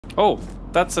Oh,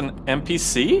 that's an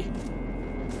NPC?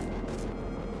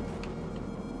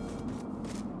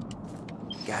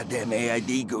 Goddamn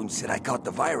AID goon said I caught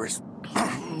the virus.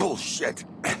 Bullshit.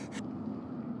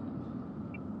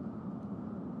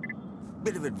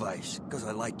 Bit of advice, because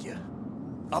I like you.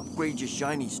 Upgrade your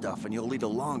shiny stuff and you'll lead a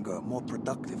longer, more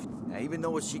productive. I even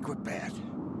know a secret path.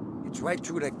 It's right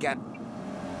through that gap.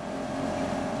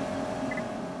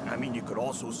 I mean, you could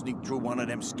also sneak through one of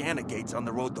them scanner gates on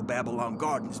the road to Babylon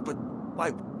Gardens, but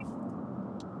why?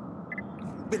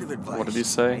 Bit of advice. What did he I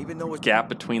say? even know Gap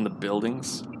between the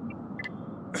buildings?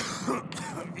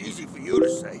 Easy for you to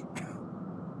say.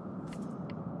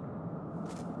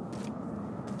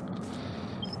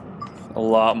 A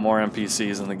lot more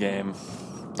NPCs in the game.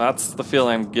 That's the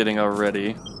feeling I'm getting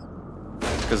already.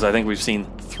 Because I think we've seen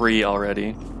 3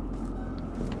 already.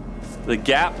 The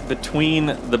gap between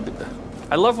the...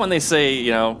 I love when they say,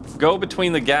 you know, go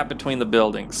between the gap between the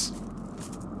buildings.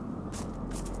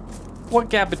 What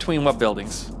gap between what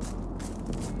buildings?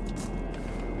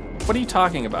 What are you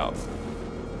talking about?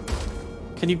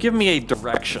 Can you give me a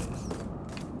direction?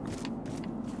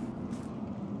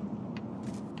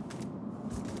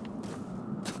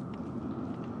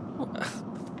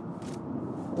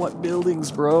 What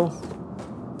buildings, bro?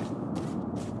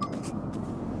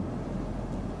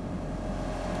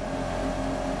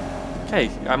 Okay,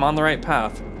 I'm on the right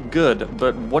path. Good,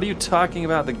 but what are you talking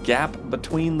about the gap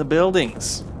between the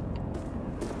buildings?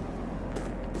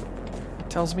 It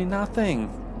tells me nothing.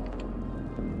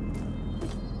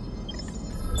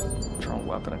 Drone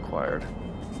weapon acquired.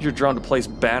 Use your drone to place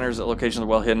banners at locations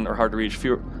well hidden or hard to reach.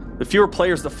 The fewer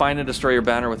players that find and destroy your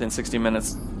banner within 60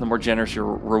 minutes, the more generous your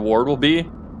reward will be.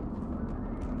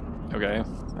 Okay,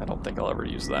 I don't think I'll ever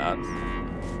use that.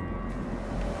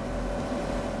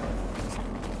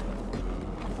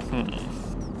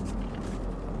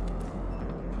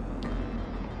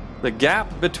 The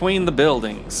gap between the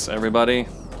buildings, everybody.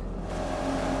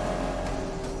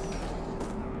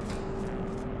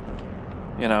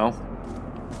 You know.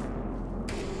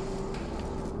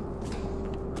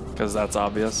 Because that's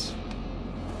obvious.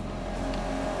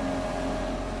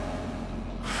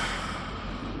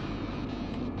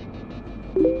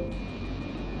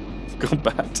 Go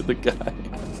back to the guy.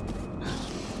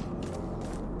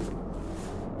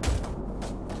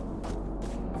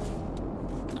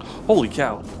 Holy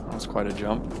cow, that was quite a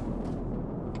jump.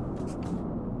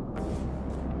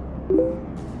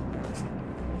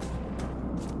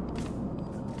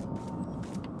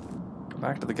 Go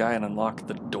back to the guy and unlock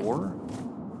the door?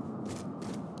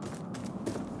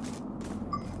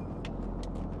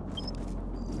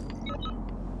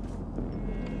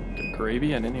 Good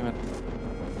gravy, I didn't even...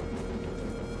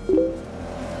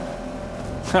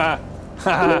 Ha!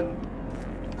 Ha!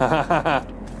 Ha! Ha!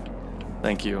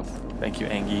 Thank you. Thank you,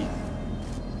 Angie.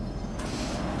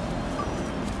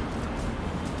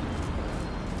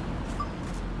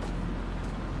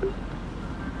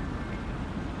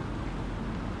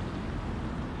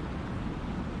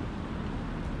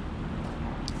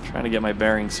 Trying to get my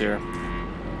bearings here.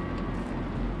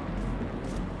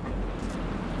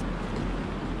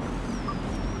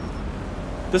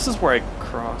 This is where I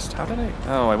crossed. How did I...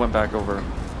 Oh, I went back over.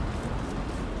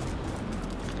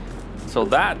 So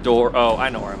that door... Oh, I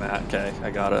know where I'm at. Okay,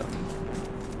 I got it.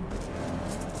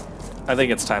 I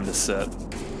think it's time to sit.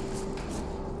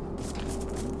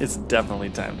 It's definitely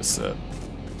time to sit.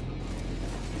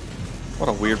 What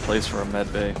a weird place for a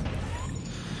med bay.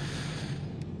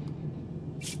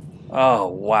 Oh,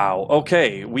 wow.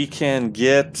 Okay, we can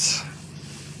get...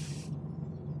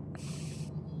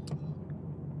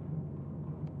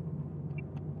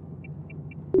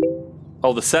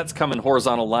 Oh, the sets come in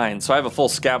horizontal lines, so I have a full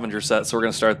scavenger set, so we're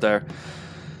going to start there.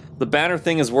 The banner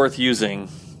thing is worth using.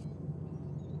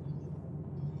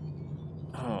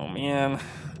 Oh, man.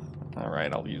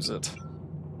 Alright, I'll use it.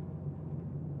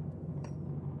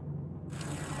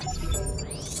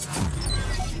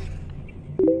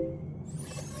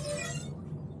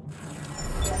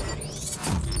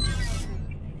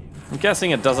 I'm guessing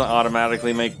it doesn't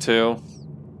automatically make 2.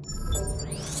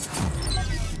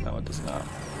 No, it does not.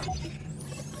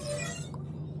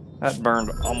 That burned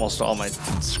almost all my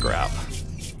scrap.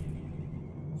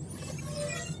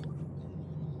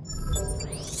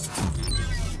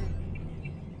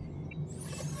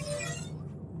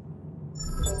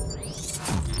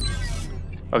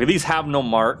 Okay, these have no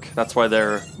mark. That's why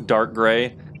they're dark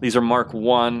gray. These are Mark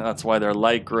 1. That's why they're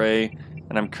light gray.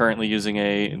 And I'm currently using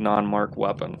a non-mark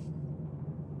weapon.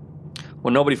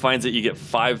 When nobody finds it, you get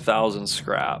 5,000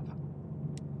 scrap.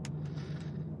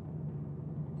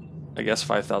 I guess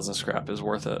 5,000 scrap is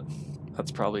worth it.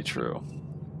 That's probably true.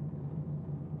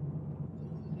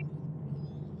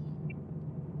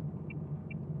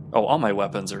 Oh, all my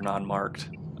weapons are non-marked.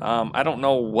 I don't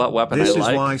know what weapon I like. This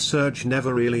is why Surge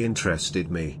never really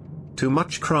interested me. Too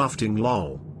much crafting,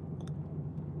 lol.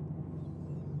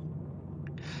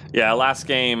 Yeah, last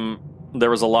game there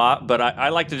was a lot, but I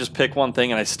like to just pick one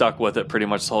thing and I stuck with it pretty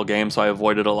much the whole game, so I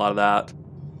avoided a lot of that.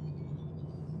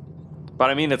 But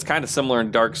I mean, it's kind of similar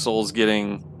in Dark Souls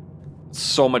getting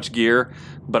so much gear,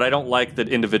 but I don't like the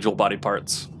individual body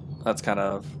parts. That's kind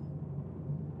of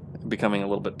becoming a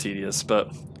little bit tedious,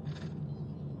 but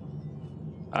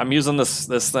I'm using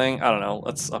this thing. I don't know.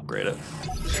 Let's upgrade it.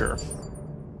 Sure.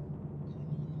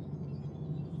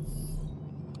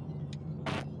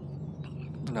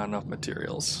 Not enough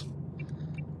materials.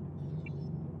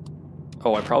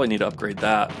 Oh, I probably need to upgrade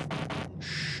that.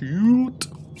 Shoot.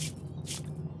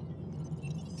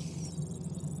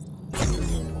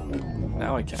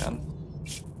 Now I can.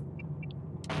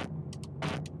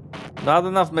 Not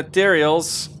enough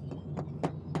materials.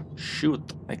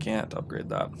 Shoot, I can't upgrade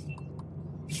that.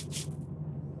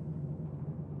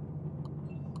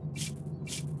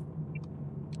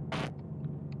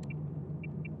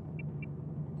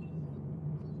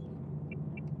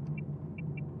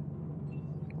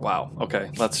 Wow,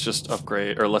 okay, let's just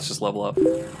upgrade, or let's just level up.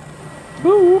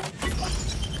 Woo!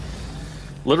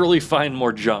 Literally find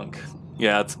more junk.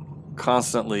 Yeah, it's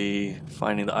constantly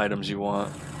finding the items you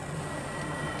want.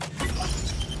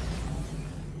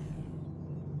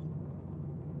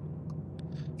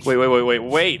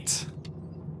 Wait.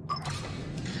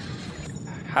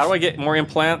 How do I get more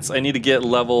implants? I need to get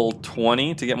level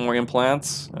 20 to get more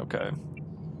implants. Okay.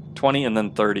 20 and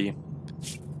then 30.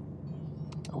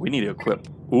 Oh, we need to equip.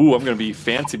 Ooh, I'm gonna be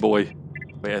fancy boy.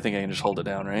 Wait, I think I can just hold it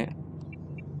down, right?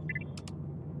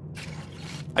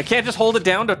 I can't just hold it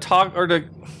down to talk or to...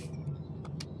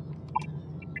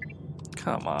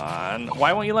 Come on.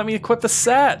 Why won't you let me equip the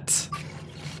set?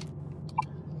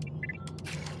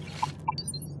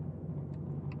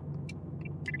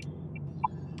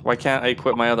 Why can't I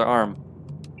equip my other arm?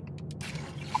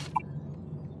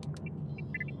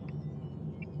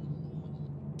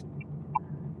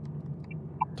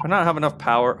 Do I not have enough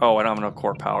power? Oh, I don't have enough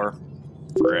core power.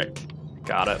 Frick.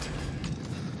 Got it.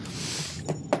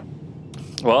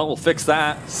 Well, we'll fix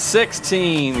that.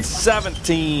 16,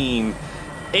 17,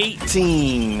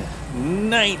 18,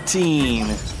 19,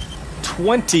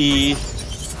 20.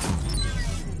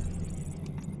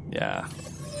 Yeah,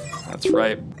 that's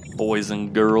right, boys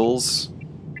and girls.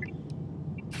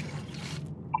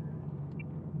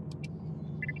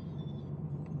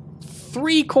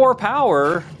 Three core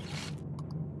power?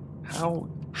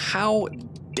 How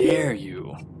dare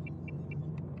you?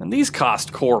 And these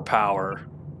cost core power.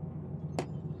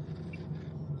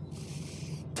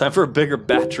 Time for a bigger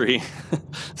battery.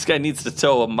 This guy needs to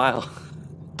tow a mile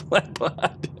plant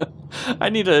behind him. I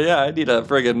need a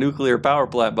friggin' nuclear power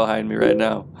plant behind me right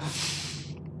now.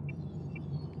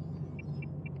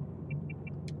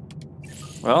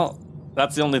 Well,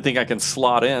 that's the only thing I can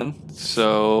slot in,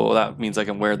 so that means I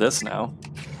can wear this now.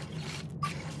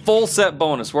 Full set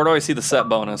bonus. Where do I see the set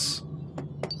bonus?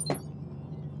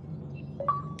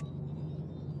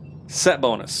 Set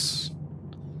bonus.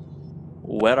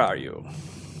 Where are you?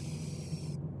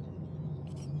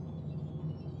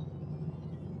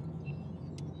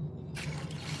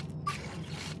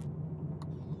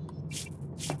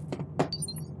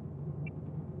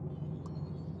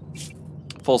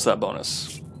 Full set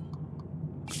bonus.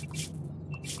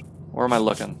 Where am I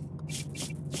looking?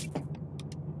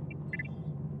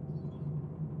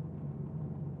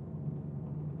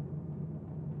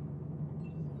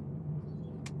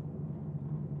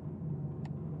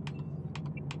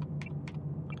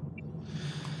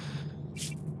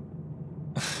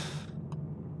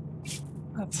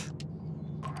 That's...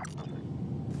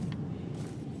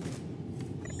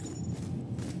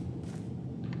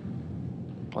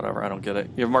 Whatever, I don't get it.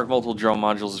 You have marked multiple drone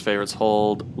modules as favorites.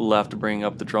 Hold left to bring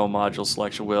up the drone module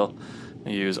selection wheel.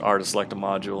 And use R to select a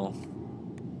module.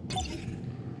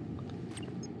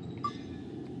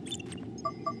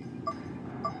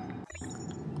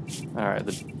 Alright,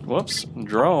 whoops,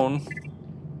 drone.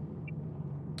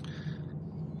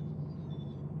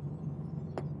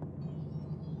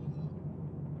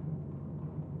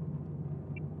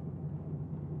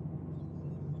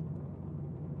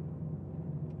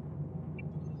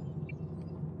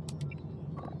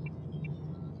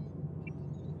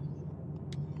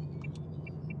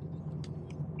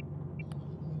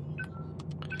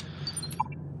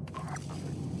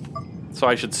 So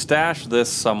I should stash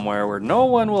this somewhere where no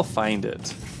one will find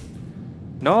it.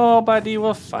 Nobody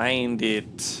will find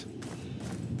it.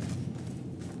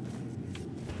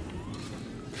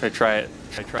 Should I try it?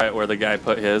 Should I try it where the guy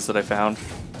put his that I found?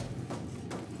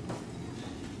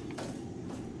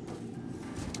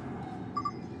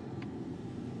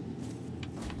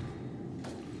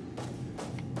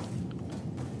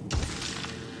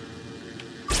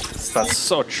 That's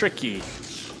so tricky.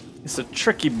 He's a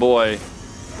tricky boy.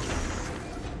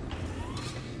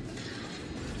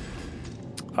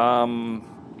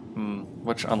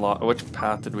 Which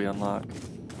path did we unlock?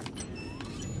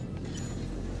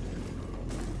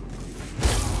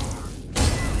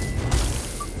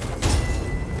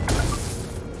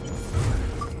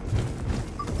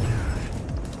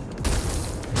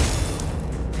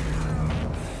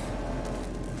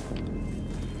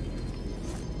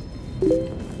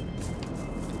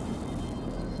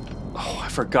 Oh, I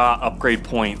forgot upgrade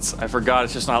points. I forgot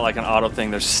it's just not like an auto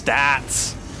thing. There's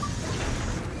stats.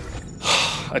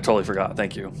 I totally forgot.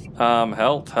 Thank you.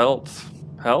 Health.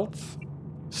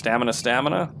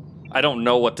 Stamina. I don't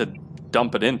know what to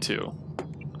dump it into.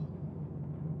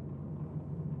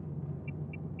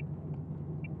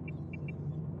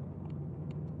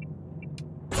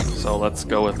 So let's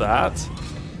go with that.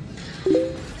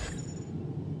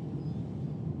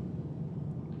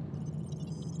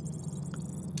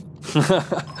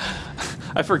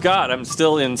 I forgot. I'm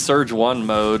still in Surge 1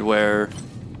 mode where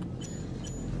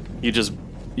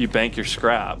you bank your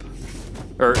scrap.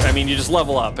 Or, I mean, you just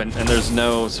level up and there's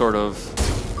no sort of...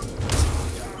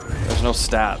 There's no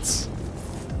stats.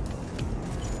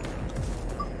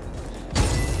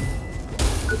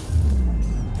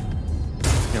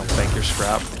 You don't bank your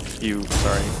scrap.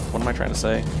 Sorry, what am I trying to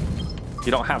say?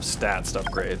 You don't have stats to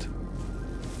upgrade.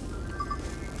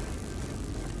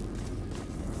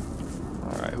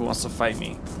 Alright, who wants to fight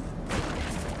me?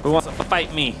 Who wants to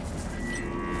fight me?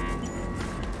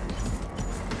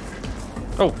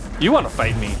 Oh, you want to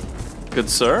fight me? Good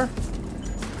sir?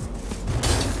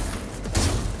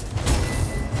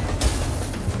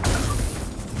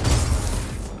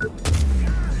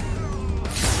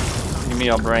 Give me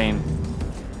your brain.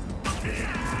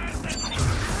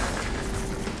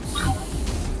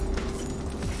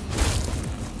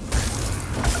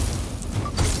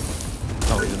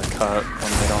 Oh, he's gonna cut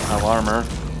when they don't have armor.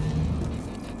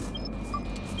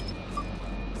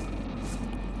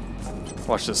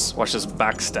 Watch this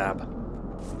backstab.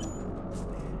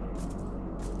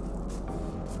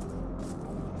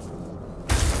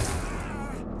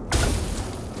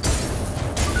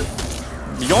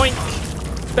 Yoink!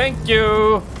 Thank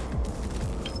you!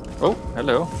 Oh,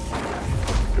 hello.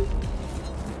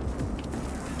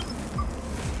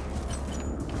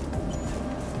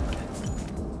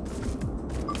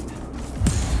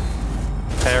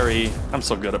 Parry. I'm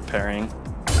so good at parrying.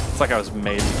 It's like I was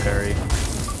made to parry.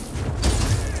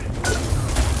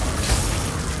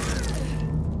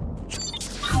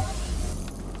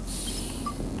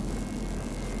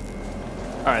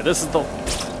 Alright, this is the...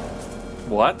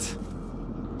 What?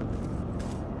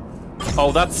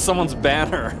 Oh, that's someone's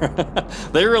banner.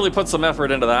 They really put some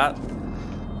effort into that.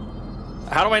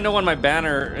 How do I know when my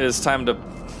banner is time to...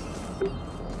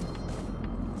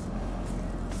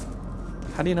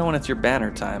 How do you know when it's your banner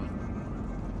time?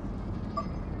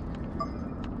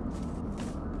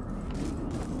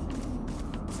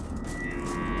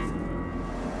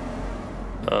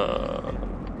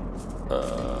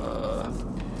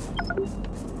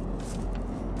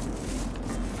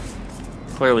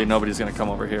 Clearly nobody's gonna come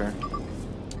over here.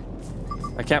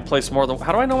 I can't place more than...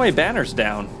 How do I know my banner's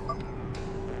down?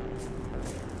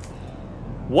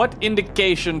 What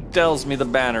indication tells me the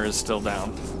banner is still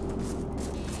down?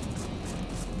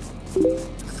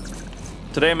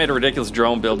 Today I made a ridiculous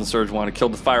drone build in Surge 1. I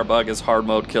killed the firebug as hard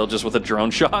mode kill just with the drone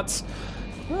shots.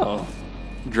 Oh,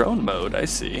 drone mode, I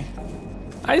see.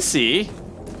 I see.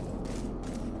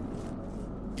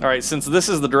 Alright, since this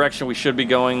is the direction we should be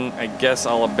going, I guess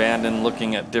I'll abandon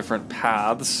looking at different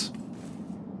paths.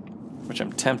 Which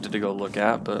I'm tempted to go look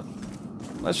at, but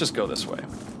let's just go this way.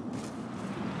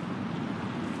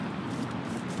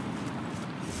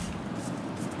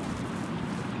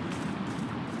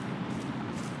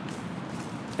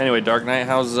 Anyway, Dark Knight,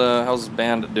 how's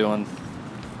Bandit doing?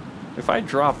 If I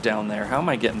drop down there, how am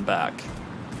I getting back?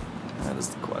 That is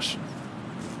the question.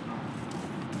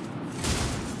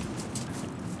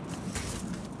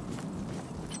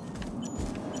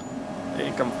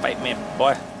 Hey, come fight me,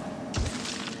 boy.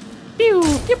 Pew,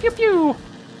 pew, pew, pew.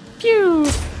 Pew.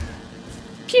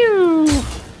 Pew.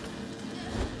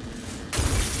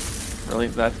 Really?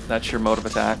 That's your mode of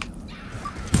attack?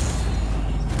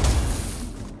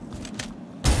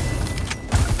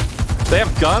 They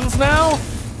have guns now?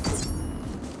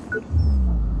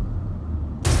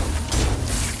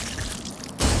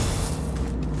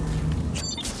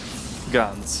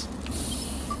 Guns.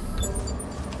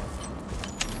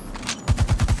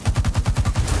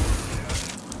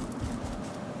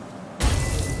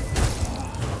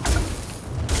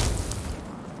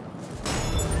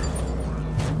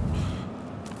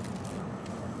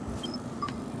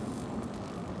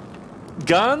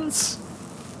 Guns?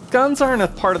 Guns aren't a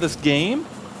part of this game.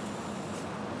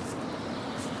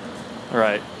 All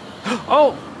right.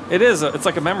 Oh, it is. It's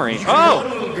like a memory. Oh!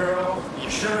 Little girl, you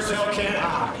sure as hell can't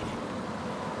hide.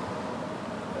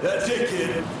 That's it,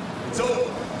 kid. It's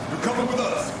over. You're coming with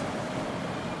us.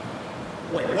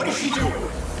 Wait, what is she doing?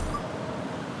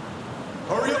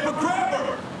 Hurry up and grab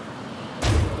her!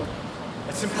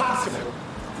 That's impossible.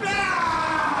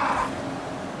 Ah!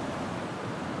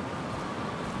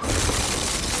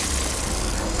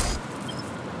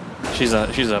 She's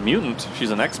a mutant.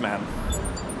 She's an X-Man.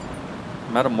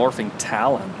 Metamorphing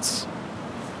talons.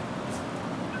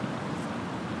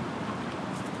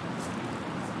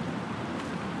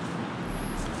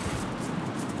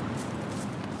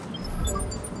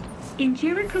 In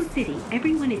Jericho City,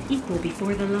 everyone is equal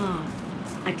before the law.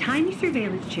 A tiny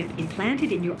surveillance chip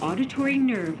implanted in your auditory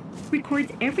nerve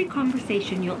records every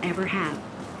conversation you'll ever have.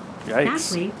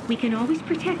 Yikes. That way, we can always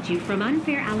protect you from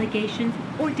unfair allegations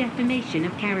or defamation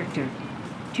of character.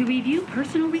 To review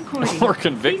personal recordings, Or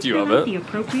convict please you of fill out it. the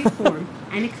appropriate form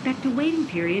and expect a waiting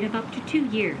period of up to 2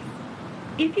 years.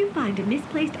 If you find a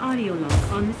misplaced audio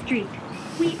log on the street,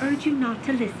 we urge you not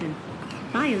to listen.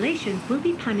 Violations will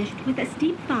be punished with a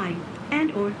steep fine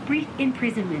and/or brief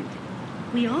imprisonment.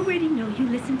 We already know you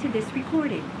listened to this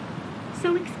recording,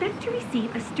 so expect to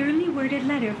receive a sternly worded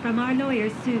letter from our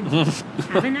lawyers soon.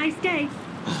 Have a nice day.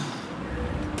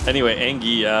 Anyway,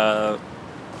 Angie, a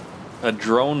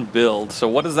drone build. So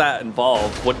what does that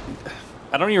involve? What?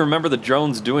 I don't even remember the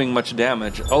drones doing much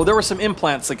damage. Oh, there were some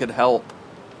implants that could help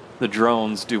the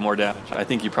drones do more damage. I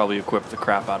think you probably equipped the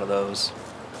crap out of those.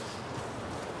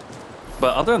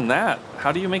 But other than that,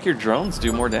 how do you make your drones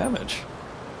do more damage?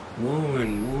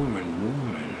 Warren.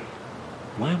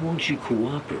 Why won't you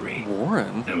cooperate?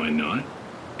 Warren? Am I not?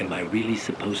 Am I really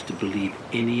supposed to believe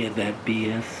any of that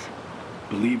BS?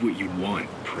 Believe what you want,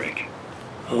 prick.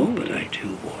 Oh, but I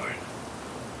do, Warren.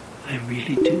 I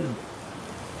really do.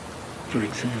 For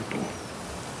example,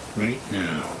 right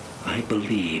now, I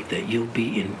believe that you'll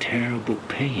be in terrible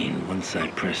pain once I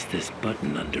press this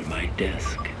button under my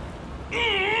desk.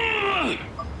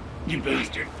 You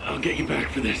bastard! I'll get you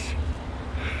back for this.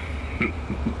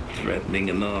 Threatening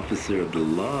an officer of the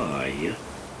law, are you?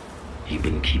 You've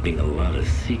been keeping a lot of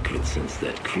secrets since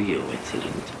that Creo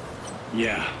incident.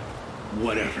 Yeah,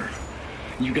 whatever.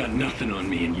 You got nothing on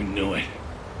me and you know it.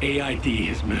 AID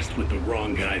has messed with the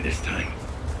wrong guy this time.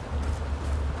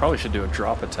 Probably should do a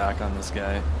drop attack on this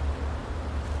guy.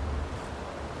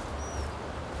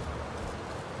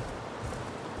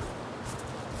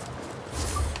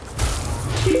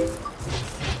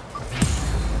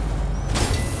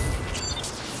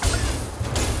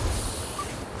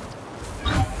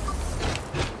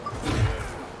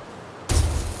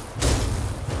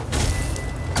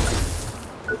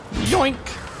 Yoink!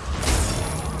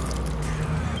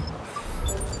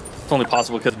 It's only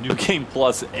possible because New Game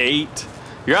Plus 8.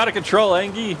 You're out of control,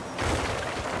 Angie!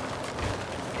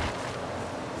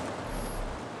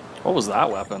 What was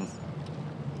that weapon?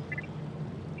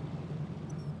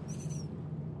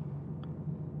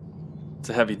 It's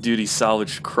a heavy-duty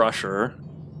salvage crusher.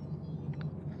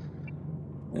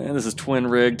 And this is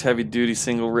twin-rigged, heavy-duty,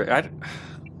 single-rig.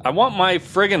 I want my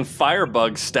friggin'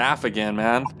 Firebug staff again,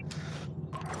 man.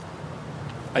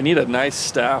 I need a nice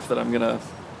staff that I'm gonna...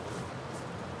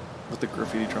 With the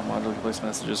graffiti drum module, you place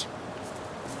messages.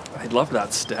 I'd love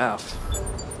that staff.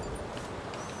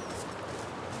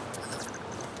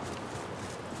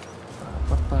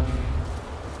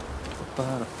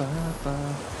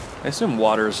 I assume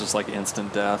water is just like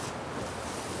instant death.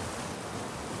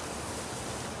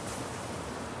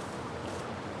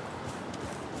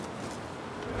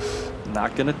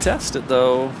 Not gonna test it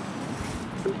though.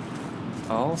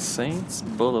 All Saints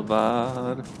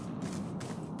Boulevard.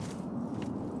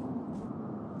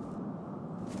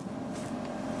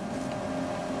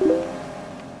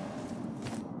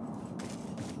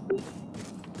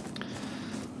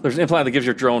 There's an implant that gives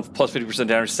your drone plus 50%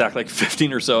 damage stack, like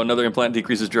 15 or so. Another implant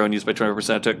decreases drone use by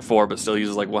 20%. Took 4, but still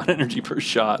uses like 1 energy per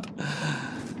shot.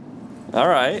 All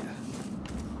right.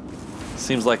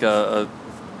 Seems like a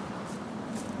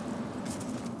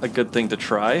good thing to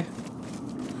try.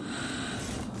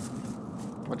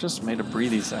 What just made a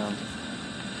breathy sound?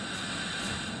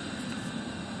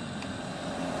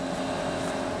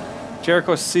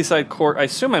 Jericho Seaside Court. I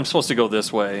assume I'm supposed to go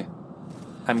this way.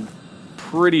 I'm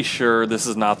pretty sure this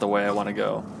is not the way I want to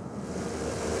go.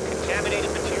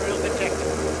 Contaminated material detected.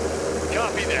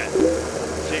 Copy that.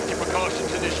 Safety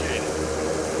precautions initiated.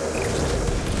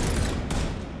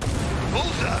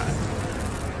 Bullseye.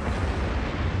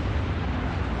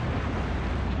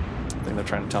 think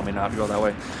they're trying to tell me not to go that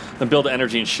way. Then build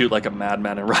energy and shoot like a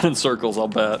madman and run in circles, I'll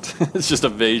bet. It's just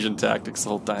evasion tactics the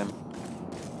whole time.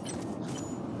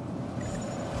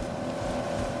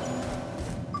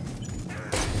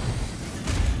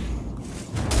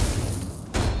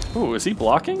 Ooh, is he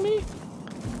blocking me?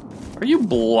 Are you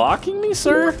blocking me,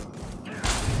 sir?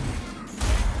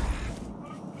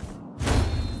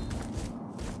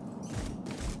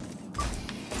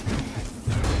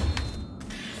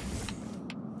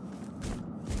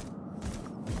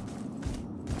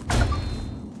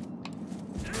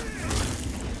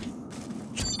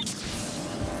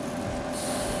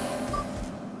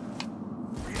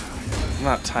 I'm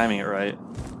not timing it right.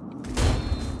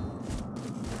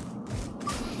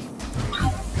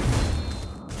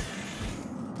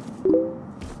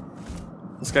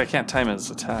 This guy can't time his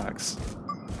attacks.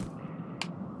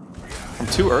 I'm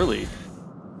too early.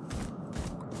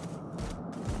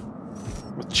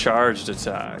 With charged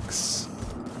attacks.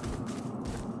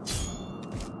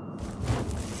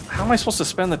 How am I supposed to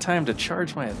spend the time to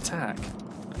charge my attack?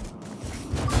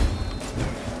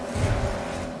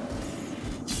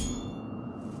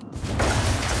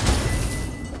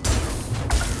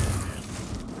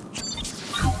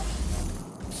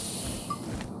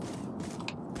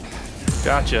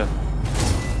 Gotcha.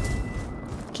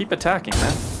 Keep attacking,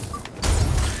 man.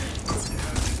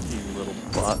 You little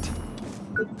butt.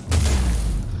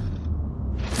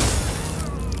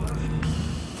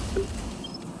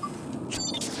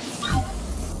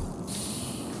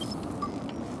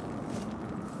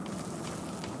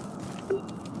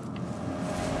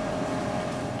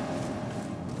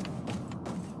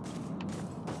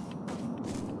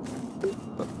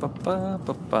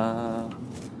 Ba-ba-ba-ba-ba.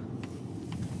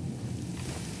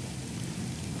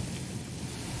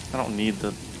 I don't need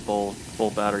the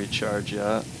full battery charge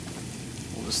yet.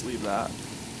 We'll just leave that.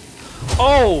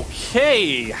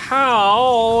 Okay,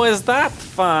 how is that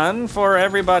fun for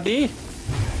everybody?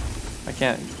 I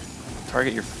can't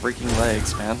target your freaking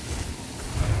legs, man.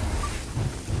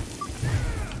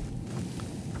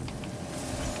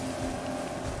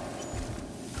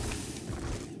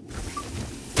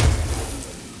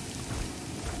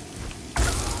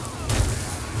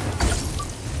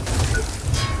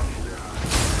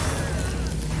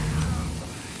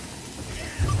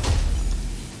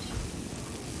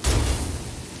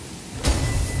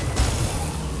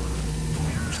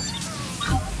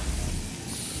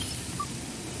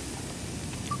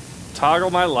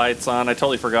 Toggle my lights on. I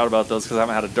totally forgot about those because I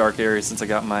haven't had a dark area since I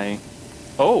got my...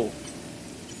 Oh!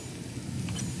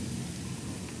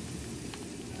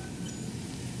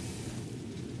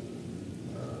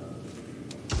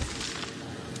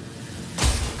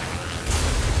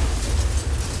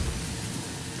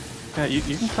 Yeah, you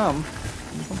can come.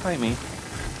 You can fight me.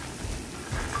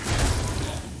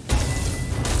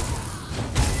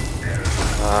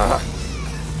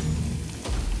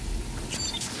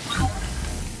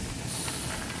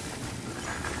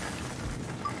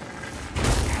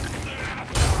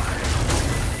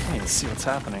 See what's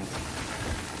happening.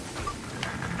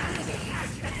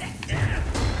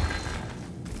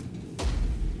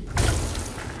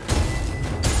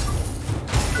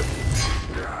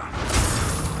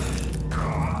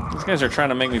 These guys are trying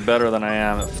to make me better than I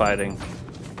am at fighting.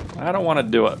 I don't want to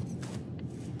do it.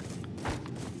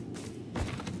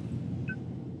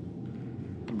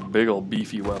 Big old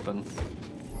beefy weapon.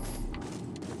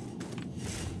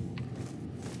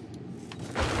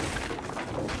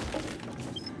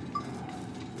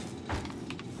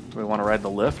 Do we want to ride the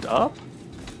lift up?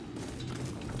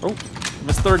 Oh,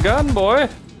 missed their gun, boy.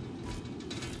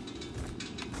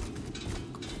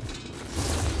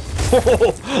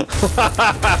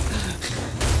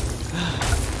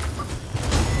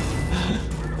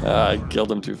 I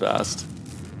killed him too fast.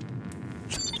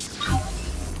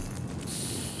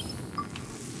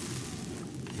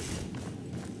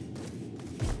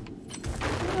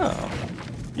 Oh,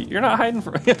 you're not hiding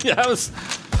from me. That was...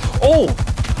 Oh!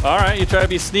 Alright, you try to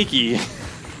be sneaky.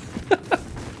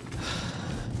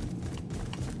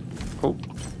 Oh.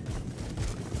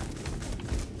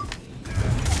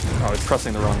 Oh, I was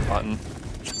pressing the wrong button.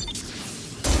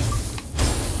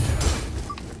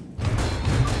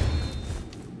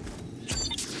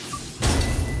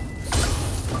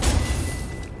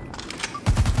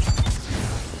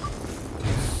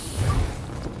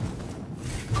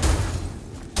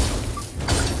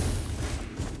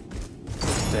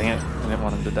 Dang it, I didn't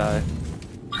want him to die.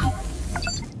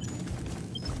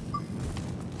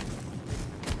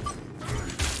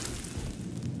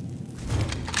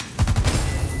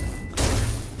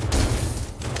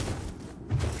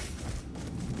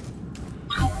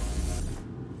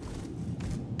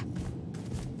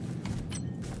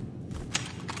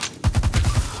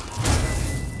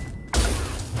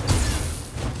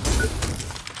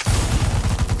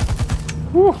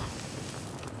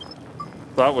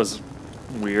 That was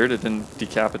weird. It didn't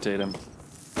decapitate him.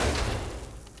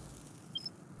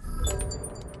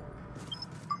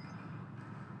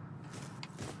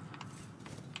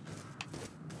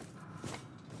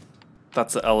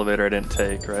 That's the elevator I didn't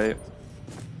take, right?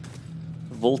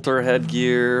 Volter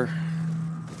headgear.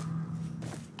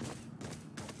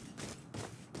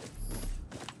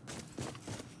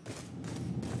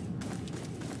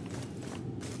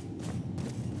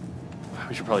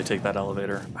 We should probably take that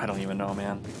elevator. I don't even know,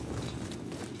 man.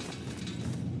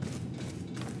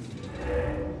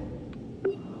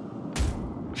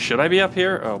 Should I be up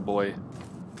here? Oh boy.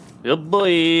 Oh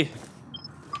boy.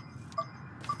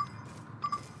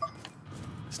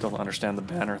 Still don't understand the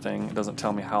banner thing. It doesn't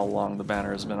tell me how long the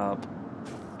banner has been up.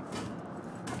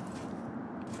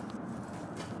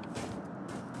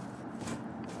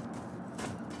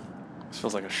 This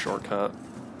feels like a shortcut.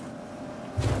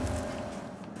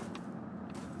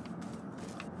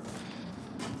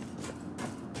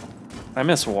 I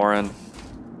miss Warren.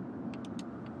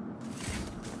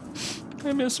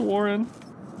 I miss Warren.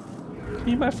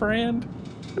 Be my friend.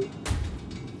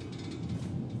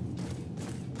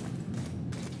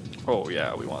 Oh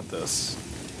yeah, we want this.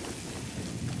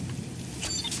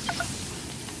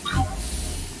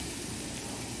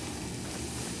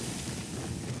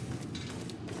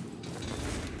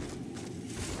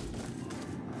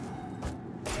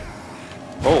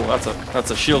 Oh,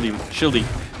 that's a shieldy.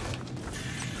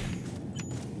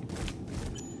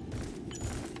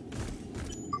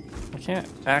 I can't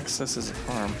access his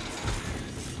arm.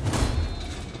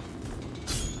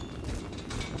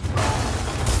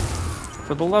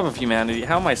 For the love of humanity,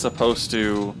 how am I supposed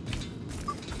to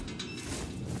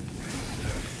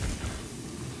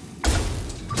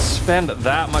spend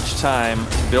that much time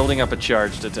building up a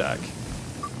charged attack?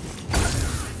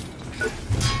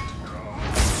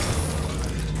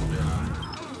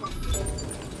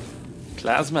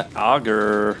 Plasma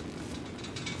auger.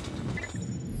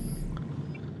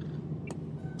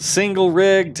 Single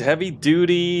rigged, heavy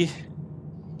duty.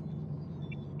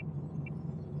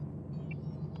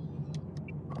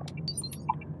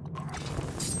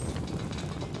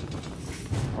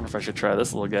 If I should try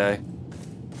this little guy.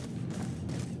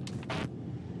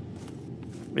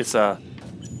 It's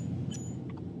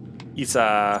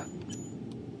a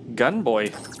gun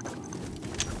boy.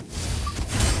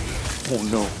 Oh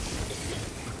no.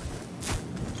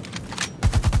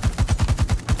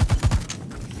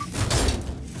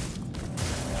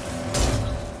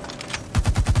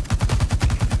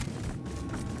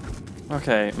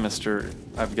 Okay, mister,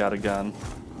 I've got a gun.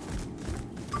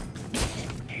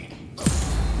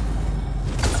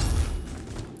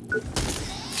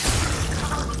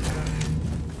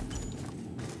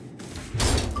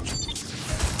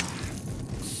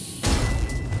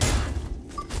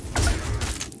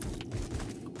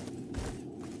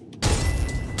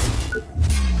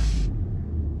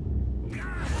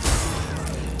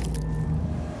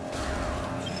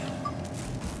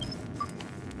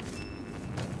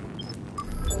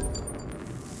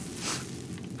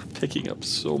 Picking up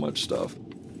so much stuff.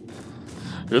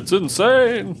 It's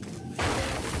insane!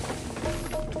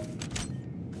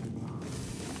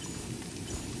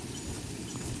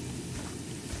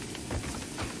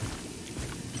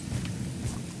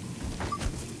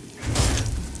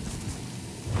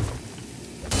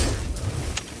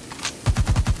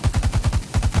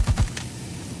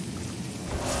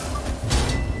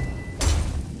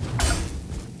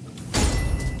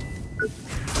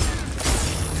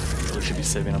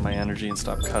 Saving up my energy and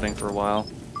stop cutting for a while.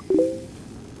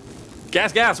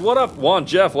 Gas, what up? Juan,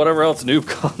 Jeff, whatever else noob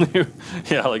called you.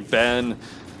 Yeah, like Ben,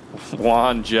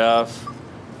 Juan, Jeff,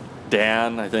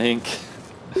 Dan, I think.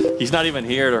 He's not even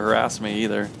here to harass me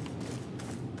either.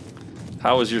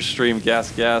 How was your stream,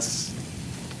 Gas?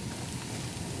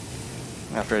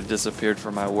 After I disappeared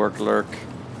from my work lurk.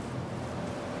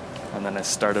 And then I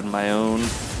started my own.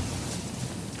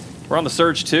 We're on the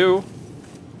Surge 2.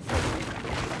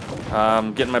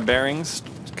 Getting my bearings,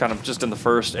 kind of just in the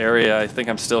first area. I think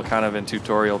I'm still kind of in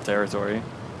tutorial territory.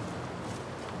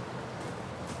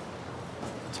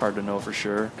 It's hard to know for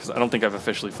sure, because I don't think I've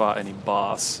officially fought any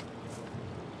boss.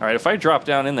 Alright, if I drop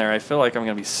down in there, I feel like I'm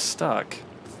going to be stuck.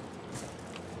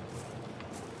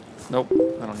 Nope,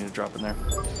 I don't need to drop in there.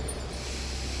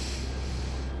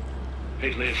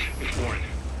 Hey Liz, it's Warren.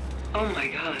 Oh my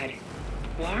god.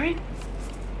 Warren?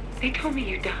 They told me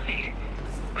you died.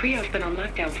 Creo's been on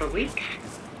lockdown for weeks.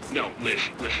 No, Liz,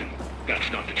 listen. That's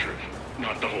not the truth.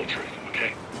 Not the whole truth,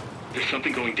 okay? There's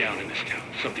something going down in this town.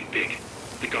 Something big.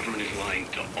 The government is lying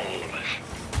to all of us.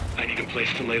 I need a place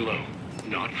to lay low.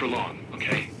 Not for long,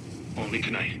 okay? Only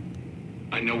tonight.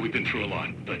 I know we've been through a lot,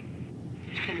 but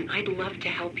Listen, I'd love to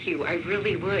help you. I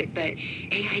really would, but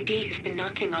AID has been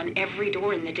knocking on every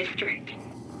door in the district.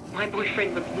 My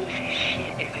boyfriend would lose his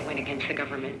shit if I went against the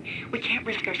government. We can't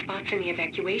risk our spots in the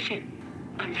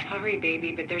evacuation. I'm sorry,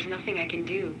 baby, but there's nothing I can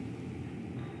do.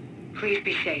 Please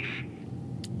be safe.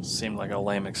 Seemed like a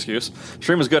lame excuse.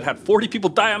 Stream was good. Had 40 people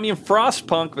die on me in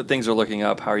Frostpunk, but things are looking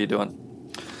up. How are you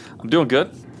doing? I'm doing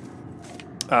good.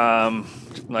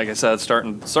 Like I said,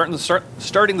 starting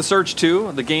the Surge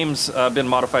 2. The game's been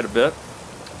modified a bit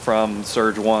from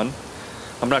Surge 1.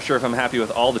 I'm not sure if I'm happy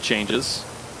with all the changes.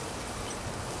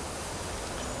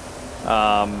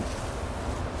 Wow.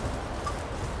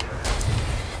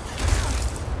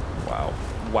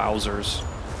 Wowzers.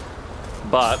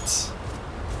 But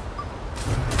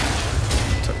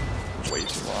took way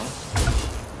too long.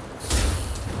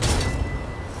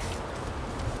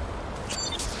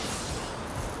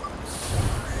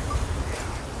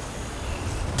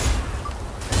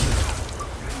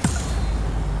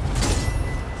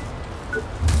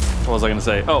 What was I going to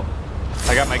say? Oh,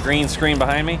 I got my green screen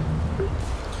behind me.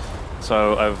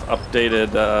 So I've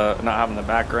updated not having the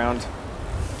background.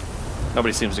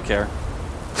 Nobody seems to care.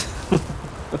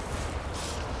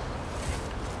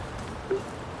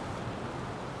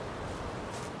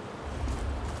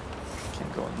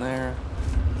 Can't go in there.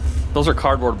 Those are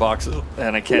cardboard boxes,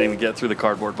 and I can't even get through the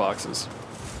cardboard boxes.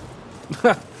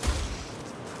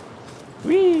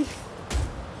 Whee!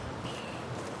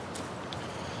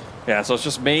 Yeah, so it's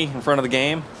just me in front of the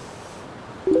game.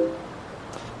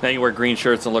 Now you wear green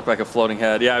shirts and look like a floating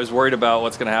head. Yeah, I was worried about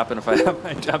what's going to happen if I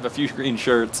have a few green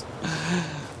shirts.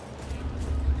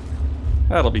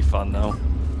 That'll be fun, though.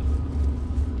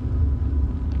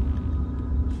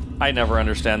 I never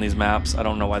understand these maps. I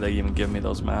don't know why they even give me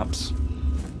those maps.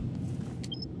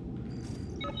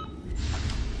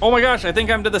 Oh my gosh, I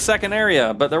think I'm to the second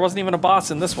area, but there wasn't even a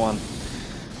boss in this one.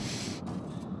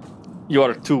 You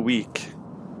are too weak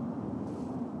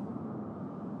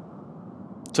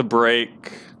to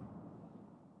break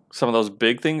some of those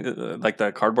big things, like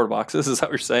the cardboard boxes. Is that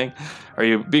what you're saying? Are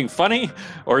you being funny,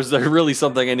 or is there really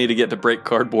something I need to get to break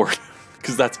cardboard?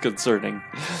 Because that's concerning.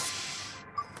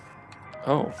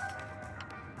 Oh.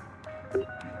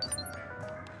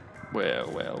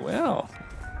 Well.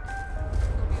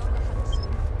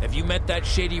 Have you met that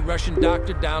shady Russian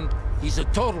doctor down? He's a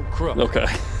total crook. Okay.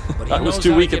 But he I was knows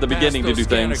too how weak to at the get beginning to past do those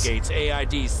things. scanner gates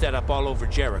AID set up all over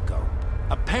Jericho.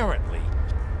 Apparently.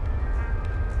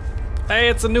 Hey,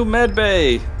 it's a new med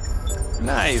bay.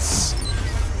 Nice.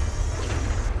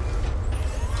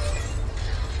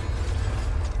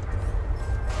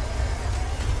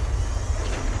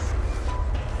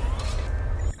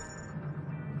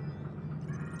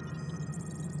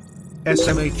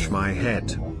 SMH my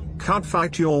head. Can't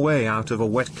fight your way out of a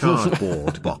wet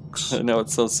cardboard box. I know,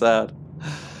 it's so sad.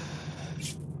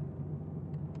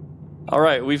 All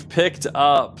right, we've picked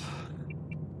up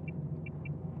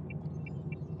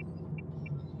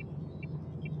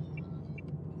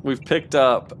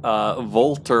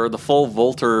Volter, the full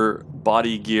Volter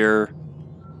body gear,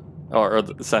 or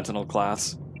the Sentinel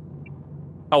class.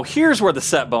 Oh, here's where the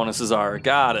set bonuses are.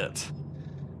 Got it.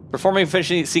 Performing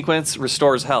finishing sequence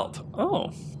restores health.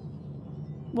 Oh.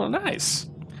 Well, nice.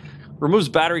 Removes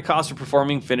battery cost for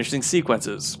performing finishing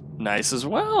sequences. Nice as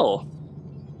well.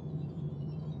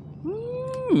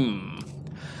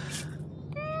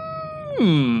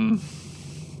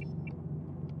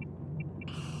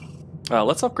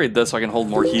 Let's upgrade this so I can hold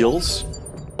more heals.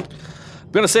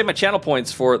 I'm going to save my channel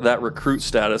points for that recruit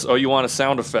status. Oh, you want a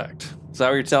sound effect? Is that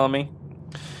what you're telling me?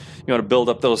 You want to build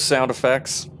up those sound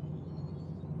effects?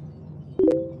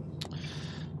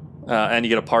 And you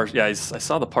get a partial. Yeah, I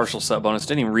saw the partial set bonus.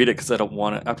 Didn't even read it because I don't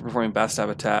want it. After performing backstab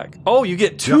attack. Oh, you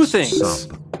get two things.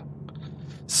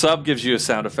 Sub gives you a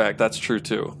sound effect. That's true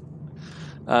too.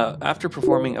 After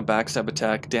performing a backstab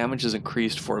attack, damage is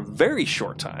increased for a very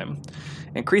short time.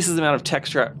 Increases the amount of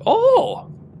texture. Oh,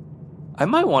 I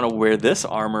might want to wear this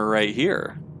armor right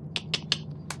here.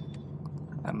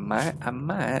 I might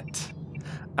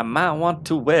want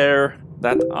to wear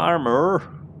that armor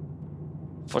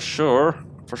for sure.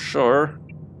 For sure.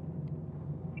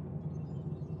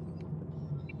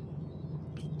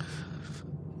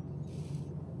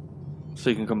 So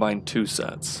you can combine two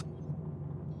sets.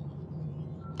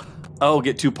 Oh,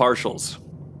 get two partials.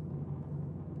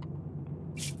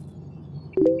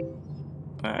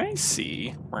 I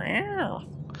see. I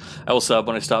will sub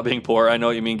when I stop being poor. I know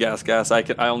what you mean, Gas. I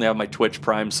only have my Twitch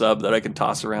Prime sub that I can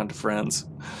toss around to friends.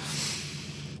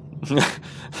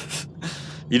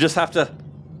 You just have to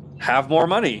have more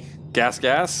money. Gas.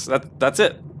 That's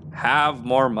it. Have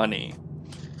more money.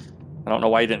 I don't know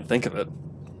why you didn't think of it.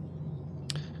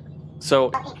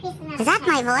 So, Is that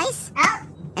my voice? Oh.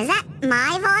 Is that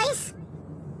my voice?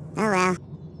 Oh well.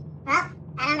 Well,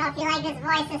 I don't know if you like this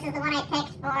voice. This is the one I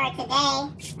picked for today.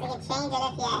 We can change it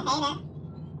if you hate it.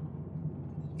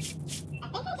 I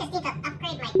think I just need to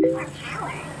upgrade my core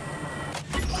power.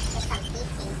 It's on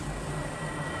PC.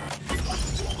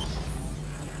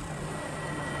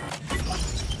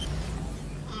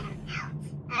 And I'm out.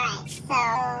 Alright, so...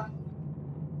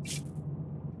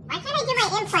 why can't I do my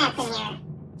implants in here?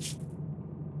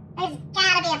 There's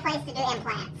gotta be a place to do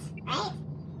implants, right?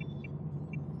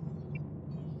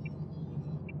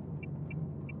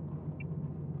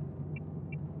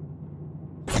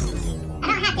 I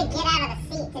don't have to get out of the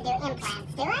seat to do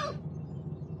implants, do I?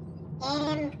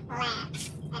 Implants.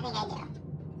 I think I do.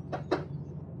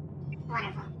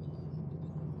 Wonderful.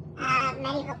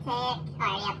 Medical tech. Oh, I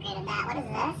already upgraded that. What is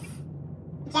this?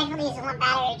 Injectable uses 1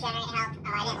 battery to generate health.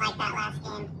 Oh, I didn't like that last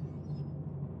game.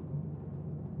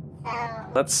 So...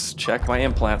 let's check my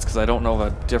implants, because I don't know of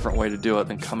a different way to do it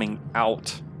than coming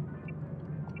out.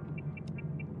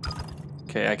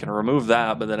 Okay, I can remove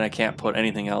that, but then I can't put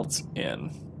anything else in.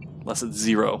 Unless it's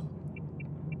 0.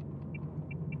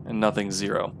 And nothing's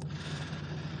 0.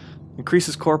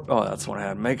 Increases corp... oh, that's what I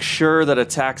had. Make sure that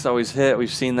attacks always hit.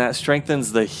 We've seen that.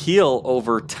 Strengthens the heal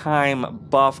over time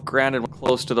buff granted when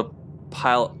close to the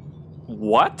pile...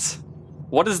 what?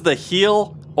 What is the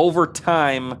heal over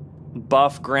time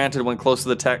buff granted when close to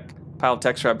the pile of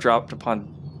tech scrap dropped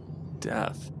upon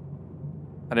death?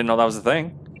 I didn't know that was a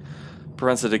thing.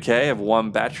 Prevents the decay of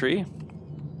 1 battery.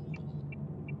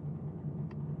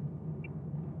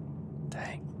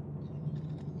 Dang.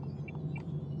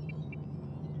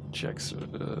 Checks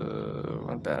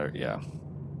 1 battery, yeah.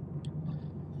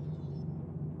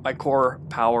 My core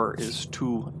power is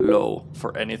too low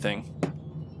for anything.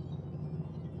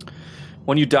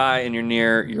 When you die and you're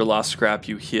near your lost scrap,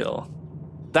 you heal.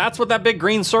 That's what that big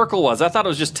green circle was. I thought it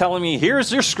was just telling me,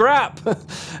 here's your scrap.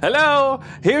 Hello,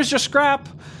 here's your scrap.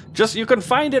 Just, you can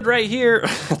find it right here.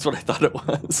 That's what I thought it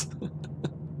was.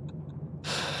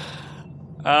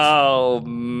 Oh,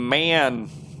 man.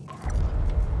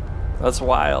 That's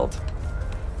wild.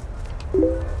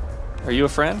 Are you a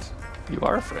friend? You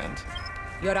are a friend.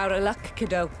 You're out of luck,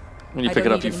 kiddo. When you pick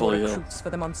it up, you fully heal. Recruits for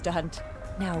the monster hunt.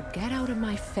 Now get out of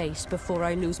my face before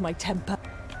I lose my temper.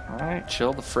 All right,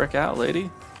 chill the frick out, lady.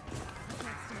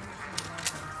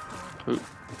 Ooh.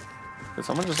 Did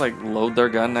someone just like load their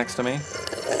gun next to me?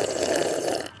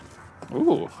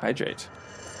 Ooh, hydrate.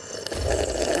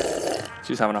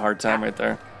 She's having a hard time right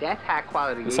there. That's high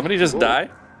quality. Did somebody just die?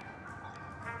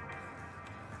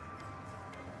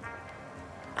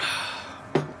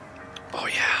 Oh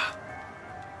yeah.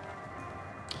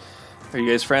 Are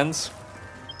you guys friends?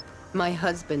 My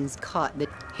husband's caught that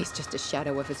he's just a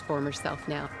shadow of his former self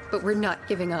now, but we're not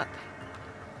giving up.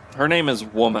 Her name is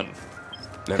Woman.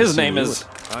 His name is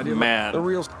Man. The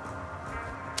real.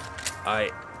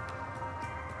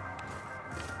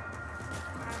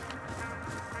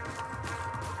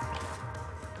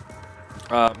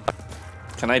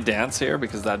 Can I dance here?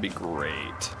 Because that'd be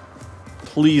great.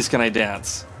 Please, can I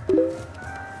dance?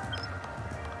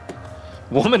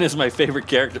 Woman is my favorite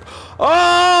character.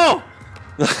 Oh!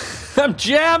 I'm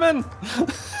jamming!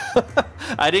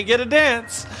 I didn't get a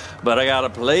dance, but I gotta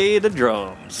play the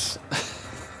drums.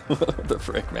 What the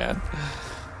frick, man?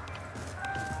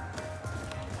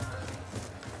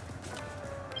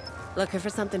 Looking for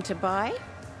something to buy?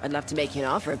 I'd love to make you an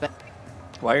offer, but...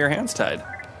 Why are your hands tied?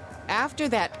 After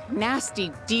that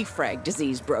nasty defrag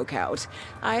disease broke out,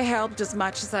 I helped as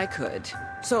much as I could.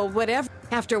 So whatever.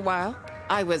 After a while,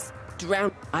 I was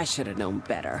drowned. I should have known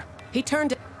better. He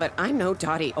turned it, but I'm no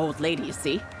dotty old lady, you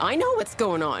see? I know what's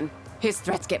going on. His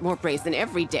threats get more brazen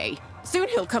every day. Soon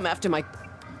he'll come after my...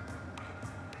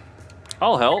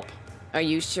 I'll help. Are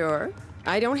you sure?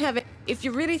 I don't have it. If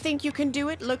you really think you can do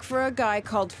it, look for a guy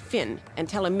called Finn and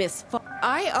tell him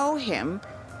I owe him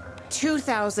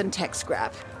 2,000 tech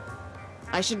scrap.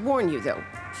 I should warn you, though.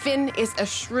 Finn is a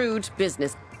shrewd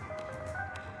business.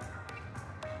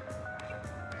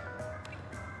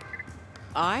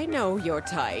 I know your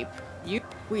type.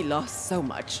 We lost so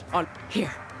much on...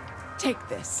 Here, take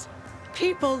this.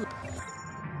 People...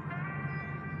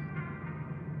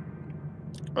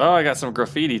 Oh, I got some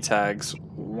graffiti tags.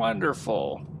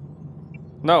 Wonderful.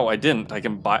 No, I didn't. I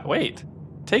can buy... Wait.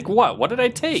 Take what? What did I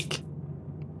take?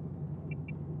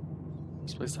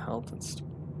 Displays the health and...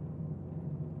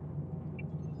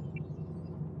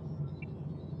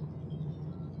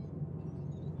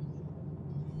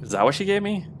 Is that what she gave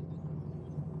me?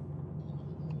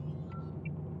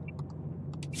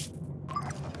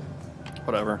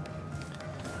 Whatever.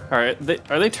 Alright,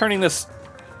 are they turning this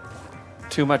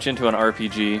too much into an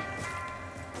RPG.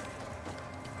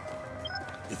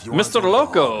 If you want Mr. to go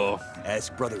Loco! home,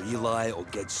 ask Brother Eli or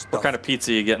get stuffed. What kind of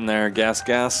pizza you getting there?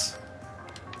 Gas?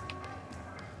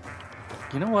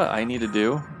 You know what I need to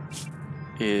do?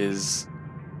 Is...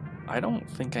 I don't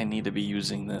think I need to be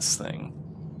using this thing.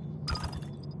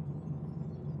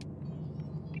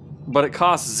 But it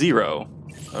costs 0.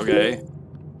 Okay.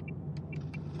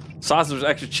 Sausage with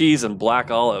extra cheese and black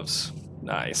olives.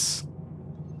 Nice.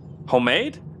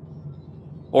 Homemade?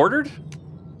 Ordered?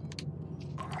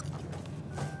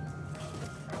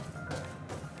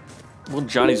 Little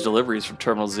Johnny's deliveries from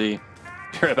Terminal Z.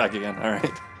 Be right back again.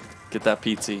 Alright. Get that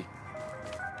pizza. You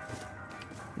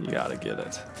gotta get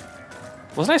it.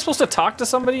 Wasn't I supposed to talk to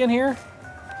somebody in here?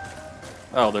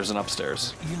 Oh, there's an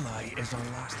upstairs. Eli is our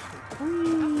last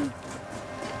hope.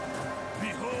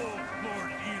 Behold,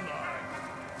 Lord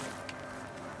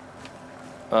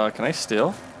Eli. Can I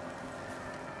steal?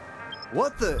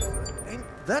 What the?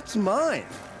 That's mine.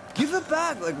 Give it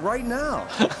back, like right now.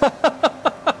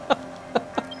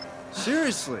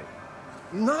 Seriously.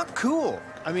 Not cool.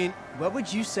 I mean, what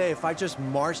would you say if I just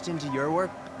marched into your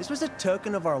work? This was a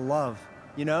token of our love,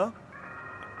 you know?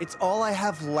 It's all I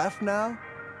have left now.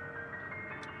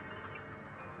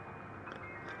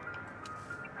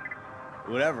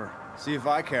 Whatever. See if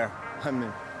I care. I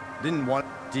mean,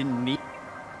 didn't need.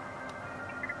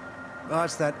 Oh,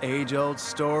 it's that age-old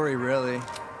story, really.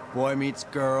 Boy meets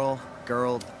girl,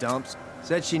 girl dumps.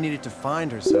 Said she needed to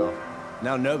find herself.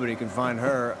 Now nobody can find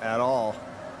her at all.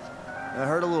 I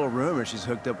heard a little rumor she's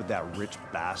hooked up with that rich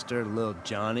bastard, little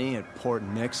Johnny, at Port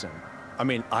Nixon. I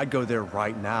mean, I'd go there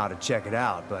right now to check it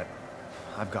out, but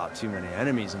I've got too many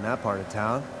enemies in that part of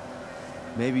town.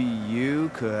 Maybe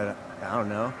you could, I don't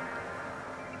know.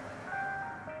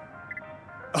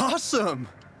 Awesome!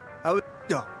 Oh,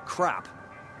 crap.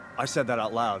 I said that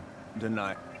out loud, didn't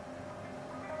I?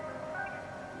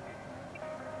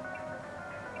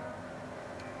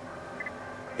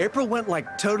 April went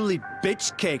like totally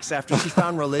bitch cakes after she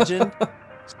found religion.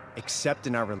 Except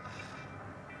in our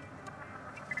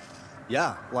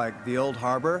Yeah, like the old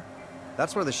harbor.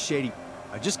 That's where the shady...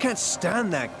 I just can't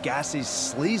stand that gassy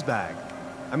sleazebag.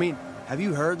 I mean, have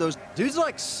you heard those dudes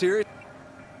like serious...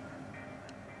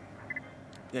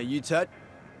 Yeah, you touch...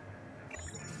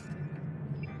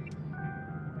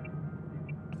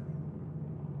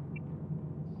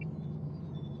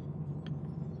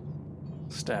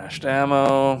 Stashed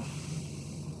ammo.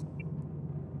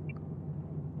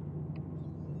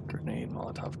 Grenade,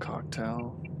 Molotov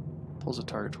cocktail. Pulls a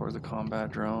target towards a combat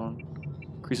drone.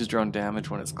 Increases drone damage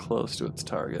when it's close to its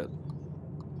target.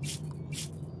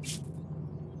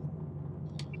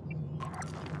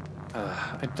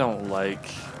 I don't like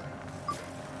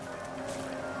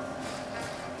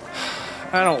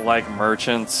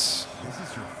merchants. This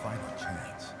is your final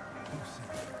chance.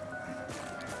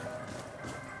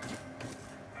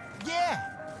 Yeah!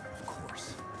 Of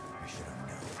course. I should have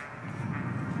known.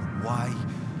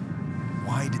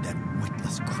 Why did that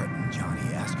witless cretin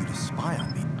Johnny ask you to spy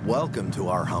on me? Welcome to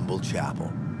our humble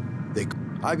chapel.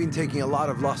 I've been taking a lot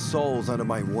of lost souls under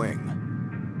my wing.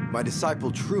 My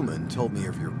disciple Truman told me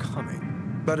of your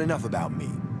coming. But enough about me.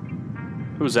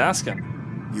 Who's asking?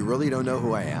 You really don't know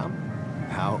who I am?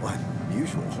 How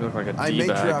unusual. You look like a I'm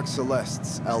D-bag. Matriarch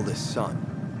Celeste's eldest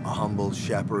son, a humble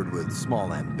shepherd with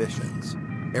small ambitions.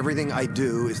 Everything I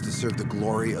do is to serve the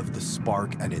glory of the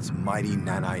Spark and its mighty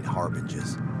nanite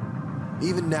harbingers.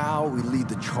 Even now, we lead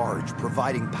the charge,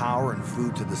 providing power and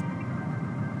food to the...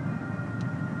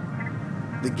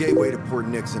 The gateway to Port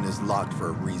Nixon is locked for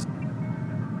a reason.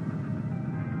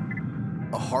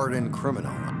 A hardened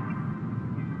criminal.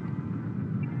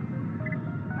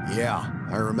 Yeah,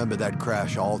 I remember that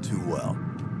crash all too well.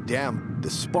 Damn, the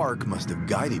Spark must have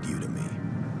guided you to me.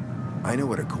 I know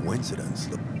what a coincidence.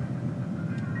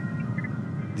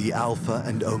 The Alpha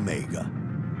and Omega,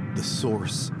 the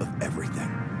source of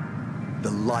everything.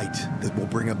 The light that will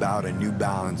bring about a new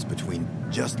balance between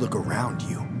just look around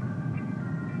you.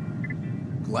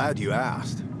 Glad you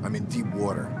asked. I'm in deep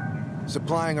water.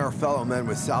 Supplying our fellow men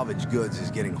with salvage goods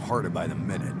is getting harder by the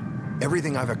minute.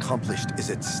 Everything I've accomplished is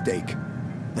at stake.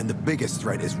 And the biggest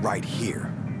threat is right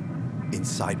here.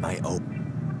 Inside my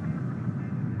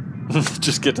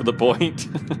Just get to the point.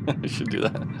 I should do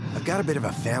that. I've got a bit of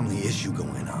a family issue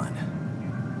going on.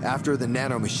 After the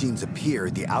nanomachines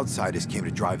appeared, the outsiders came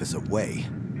to drive us away.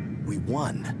 We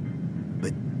won.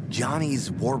 But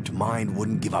Johnny's warped mind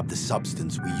wouldn't give up the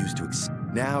substance we used to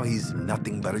Now he's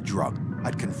nothing but a drug.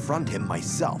 I'd confront him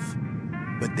myself.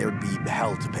 But there'd be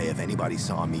hell to pay if anybody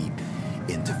saw me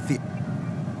interfere.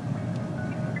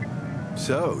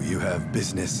 So, you have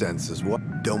business sense as well.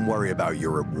 Don't worry about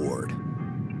your reward.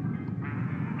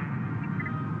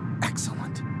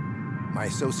 My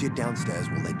associate downstairs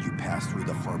will let you pass through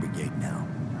the harbor gate now.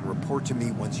 Report to me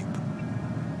once you...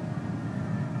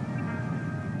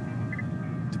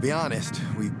 To be honest,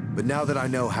 but now that I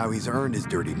know how he's earned his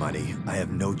dirty money, I have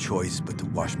no choice but to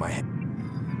wash my hands.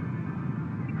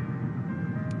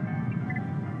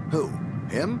 Who?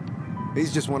 Him?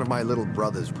 He's just one of my little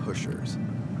brother's pushers.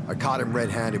 I caught him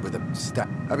red-handed with a staff.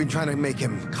 I've been trying to make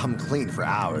him come clean for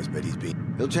hours, but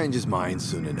he'll change his mind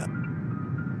soon enough.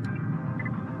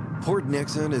 Port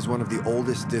Nixon is one of the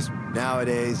oldest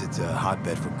nowadays. It's a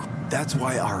hotbed for... That's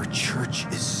why our church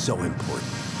is so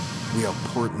important. We are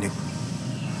Port Nixon.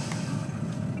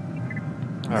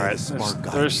 All right,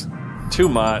 there's too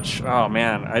much. Oh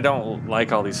man, I don't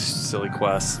like all these silly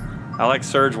quests. I like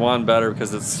Surge 1 better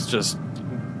because it's just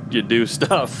you do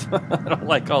stuff. I don't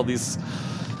like all these.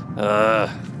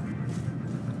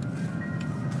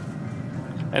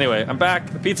 Anyway, I'm back.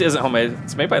 The pizza isn't homemade.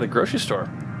 It's made by the grocery store.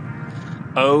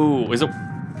 Oh, is it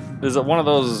one of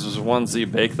those ones that you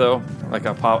bake though? Like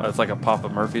a pop? It's like a Papa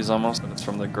Murphy's almost, but it's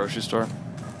from the grocery store.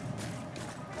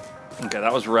 Okay,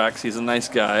 that was Rex. He's a nice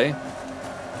guy.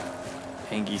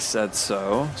 Angie said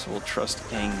so we'll trust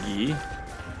Angie.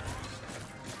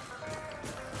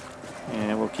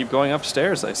 And we'll keep going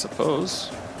upstairs, I suppose.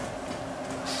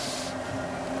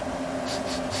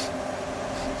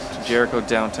 To Jericho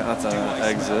downtown. That's an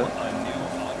exit.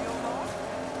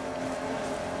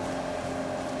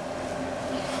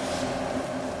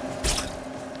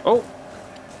 Oh!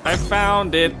 I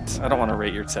found it! I don't want to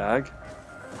rate your tag.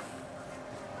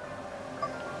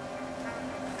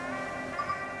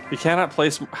 You cannot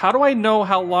place... How do I know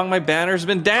how long my banner's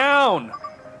been down?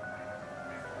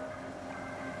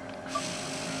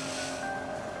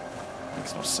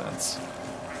 Makes no sense.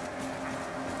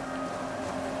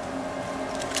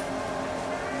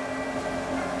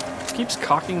 Keeps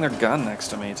cocking their gun next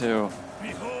to me, too.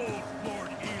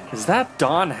 Is that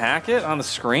Don Hackett on the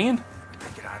screen?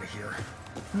 Get out of here.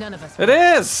 None of us. It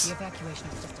is! The evacuation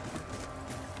is just...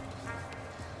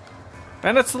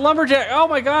 And it's the lumberjack. Oh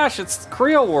my gosh, it's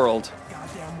Creo World.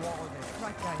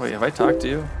 Wait, have I talked to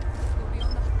you?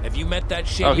 Have you met that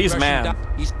shady Oh, he's Russian man.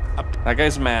 He's That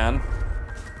guy's man.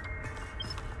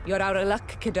 You're out of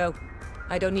luck, kiddo.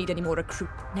 I don't need any more recruit.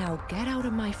 Now get out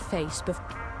of my face before...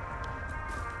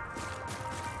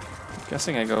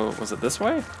 Guessing I go, was it this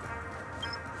way?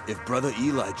 If Brother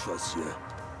Eli trusts you,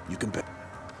 you can pass.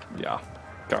 Yeah,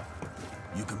 go.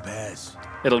 You can pass.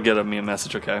 It'll get me a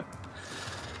message, okay.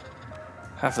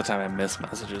 Half the time I miss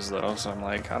messages though, so I'm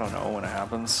like, I don't know when it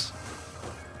happens.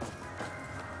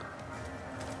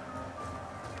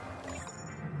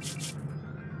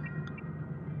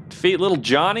 Defeat little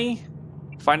Johnny.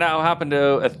 Find out what happened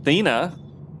to Athena.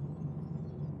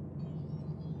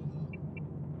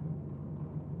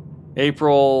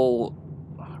 April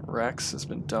Rex has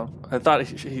been dumped. I thought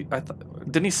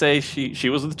didn't he say she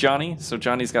was with Johnny? So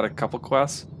Johnny's got a couple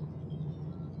quests.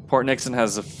 Port Nixon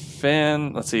has a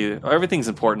Finn. Let's see. Everything's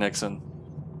in Port Nixon.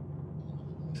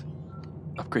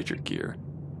 Upgrade your gear.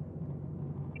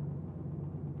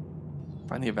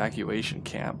 Find the evacuation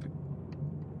camp.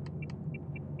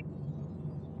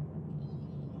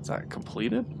 Is that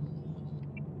completed?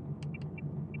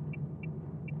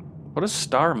 What does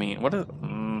star mean? What is?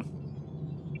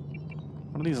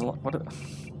 What are these? What?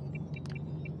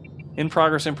 In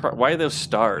progress. Why are those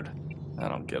starred? I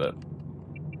don't get it.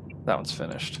 That one's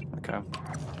finished. Okay.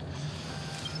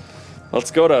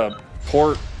 Let's go to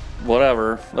Port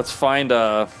whatever. Let's find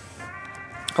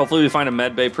hopefully we find a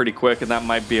med bay pretty quick, and that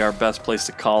might be our best place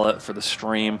to call it for the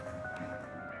stream.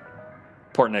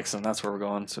 Port Nixon, that's where we're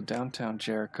going. So downtown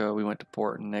Jericho, we went to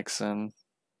Port Nixon.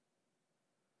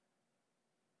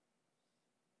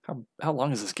 How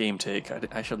long does this game take?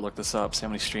 I should look this up, see how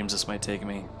many streams this might take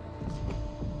me.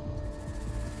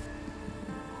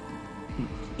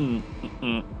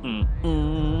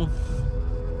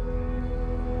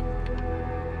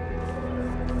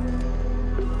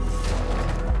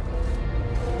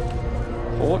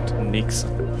 Port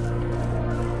Nixon.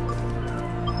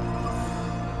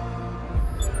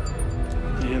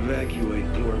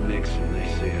 Evacuate Port Nixon, they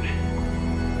said.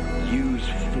 Use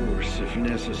force if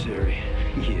necessary.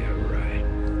 Yeah, right.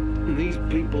 These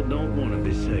people don't want to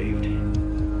be saved.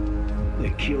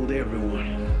 They killed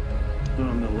everyone.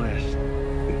 I'm the last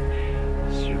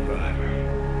survivor.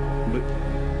 But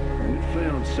we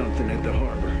found something at the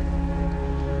harbor.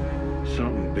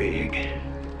 Something big.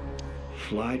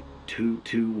 Flight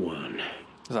 221.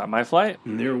 Is that my flight?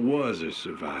 There was a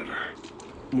survivor.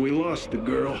 We lost the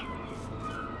girl.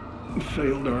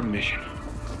 Failed our mission.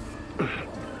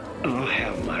 I'll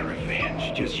have my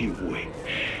revenge. Just you wait.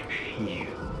 You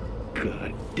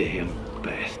goddamn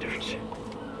bastards.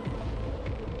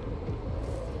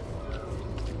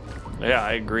 Yeah,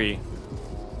 I agree.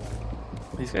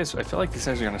 These guys, I feel like these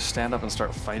guys are gonna stand up and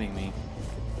start fighting me.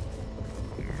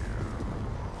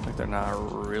 Like they're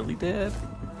not really dead.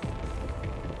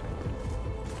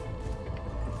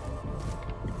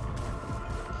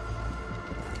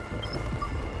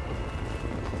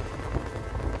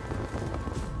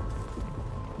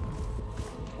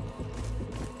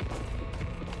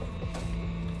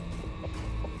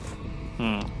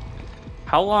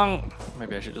 How long?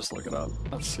 Maybe I should just look it up.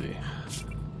 Let's see.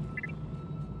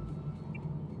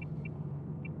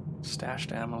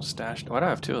 Stashed ammo, stashed. Why do I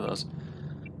have two of those?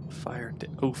 Fire.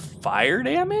 Oh, fire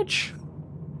damage?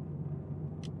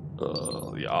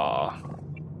 Oh, yeah.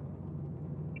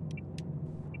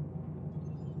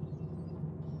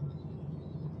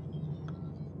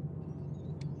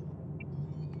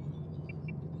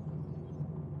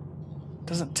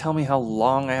 Doesn't tell me how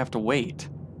long I have to wait.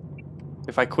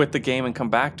 If I quit the game and come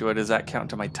back to it, does that count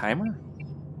to my timer?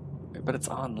 But it's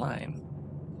online.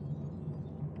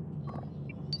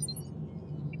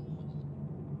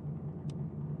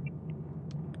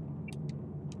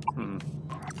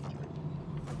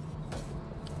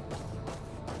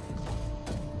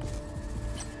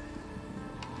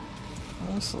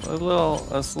 This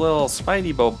little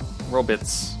Spidey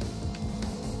robots.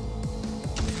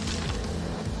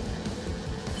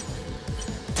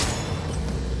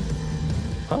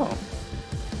 Oh.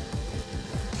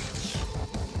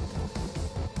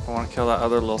 I want to kill that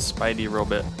other little Spidey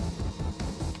robot.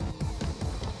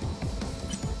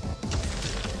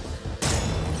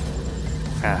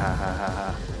 Ha ha ha ha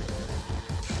ha.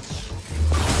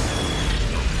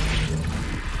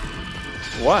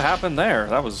 What happened there?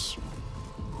 That was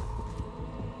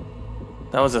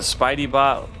a Spidey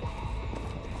bot.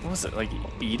 What was it, like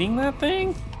eating that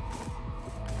thing?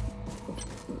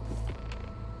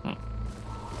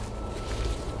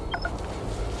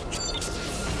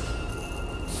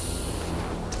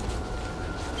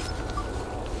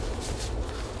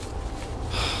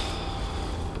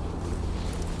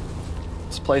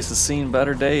 This place has seen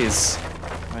better days,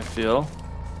 I feel.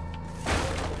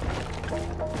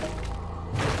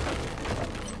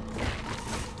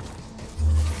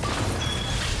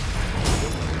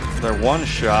 They're one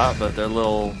shot, but they're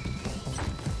little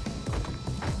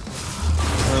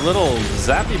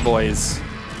zappy boys.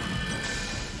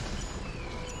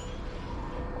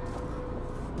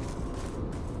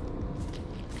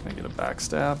 Can I get a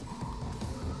backstab?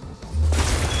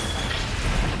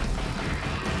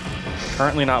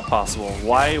 Currently not possible.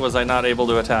 Why was I not able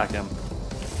to attack him?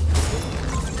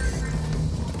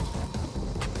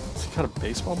 Has he got a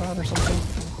baseball bat or something?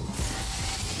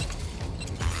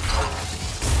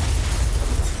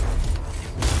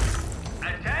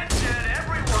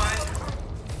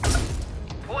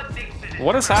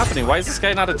 What is happening? Why is this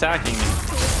guy not attacking me?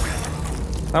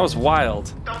 That was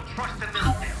wild. Don't trust the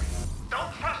military.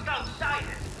 Don't trust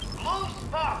outsiders. Blue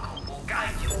Sparkle will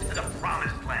guide you to the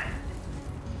promised land.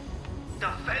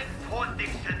 Defend Port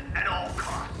Dixon at all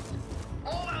costs.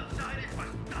 All outsiders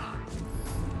must die.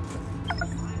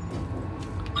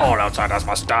 All outsiders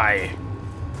must die.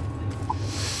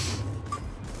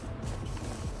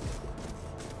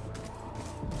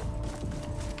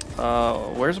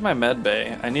 Where's my med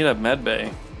bay? I need a med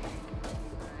bay.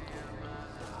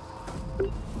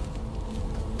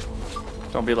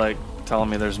 Don't be like telling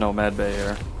me there's no med bay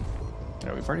here.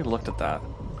 Yeah, we've already looked at that.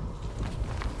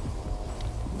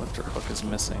 Lifter hook is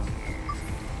missing.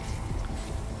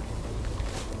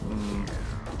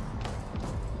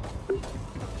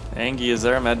 Angie, is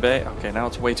there a med bay? Okay, now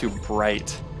it's way too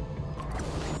bright.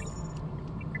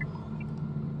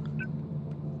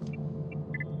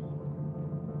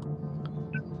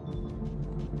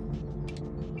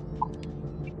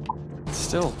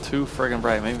 Still too friggin'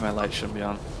 bright. Maybe my light shouldn't be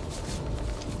on.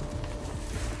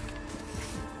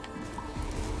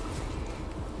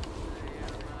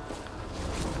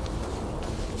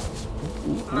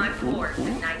 My poor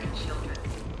benighted children.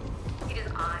 It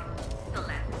is I,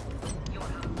 Celeste.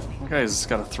 That guy's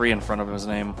got a 3 in front of his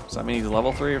name. Does that mean he's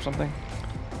level 3 or something?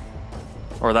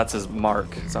 Or that's his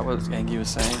mark. Is that what Angie was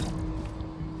saying?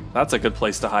 That's a good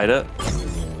place to hide it.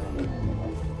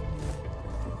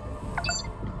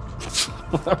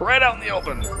 Right out in the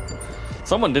open.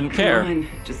 Someone didn't care. Come on,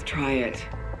 just try it.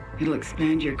 It'll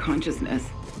expand your consciousness.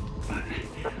 But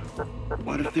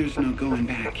what if there's no going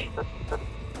back?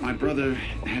 My brother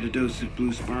had a dose of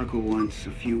Blue Sparkle once.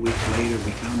 A few weeks later,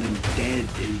 we found him dead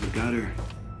in the gutter.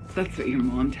 That's what your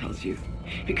mom tells you.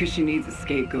 Because she needs a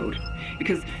scapegoat.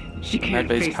 Because she can't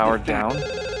face the powered fact. down.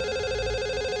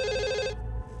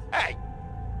 Hey!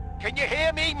 Can you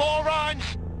hear me,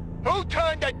 morons? Who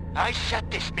turned it? I shut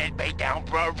this medbay down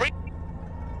for a ring.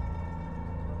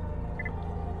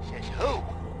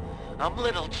 I'm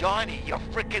Little Johnny, your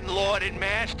frickin' lord and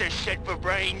master, shit for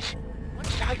brains.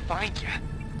 Once I find you...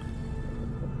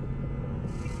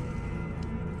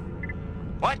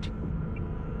 What?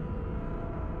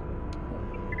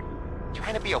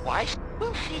 Trying to be a wise?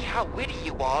 We'll see how witty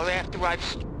you are after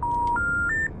I've...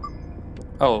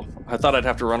 Oh, I thought I'd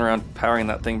have to run around powering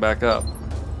that thing back up.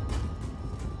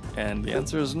 And the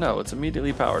answer is no, it's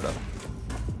immediately powered up.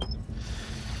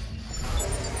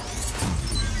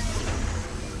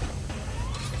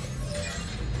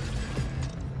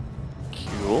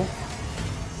 Cool.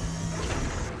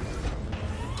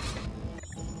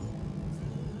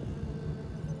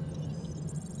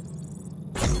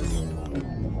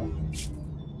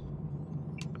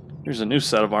 Here's a new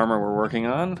set of armor we're working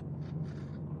on.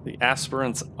 The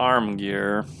Aspirant's arm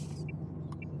gear.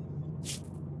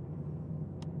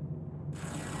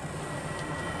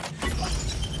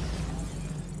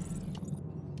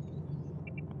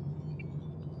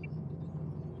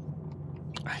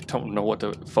 I don't know what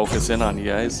to focus in on, you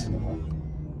guys.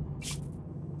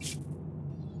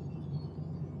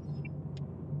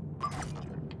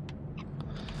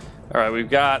 Alright, we've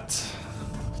got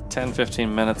 10-15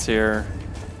 minutes here.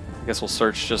 I guess we'll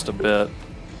search just a bit.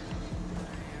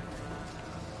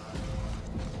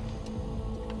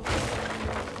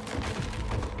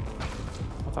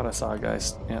 I thought I saw a guy.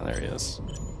 Yeah, there he is.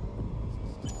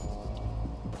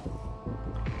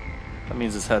 That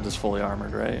means his head is fully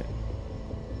armored, right?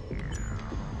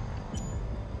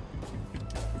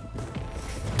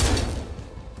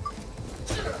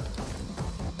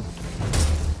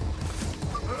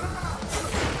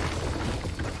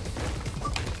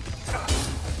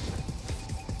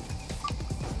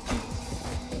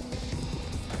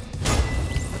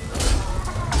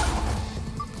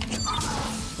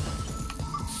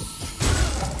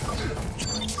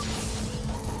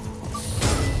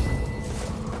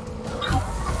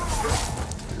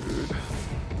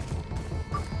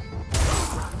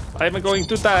 I'm going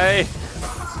to die.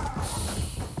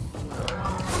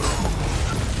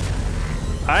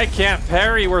 I can't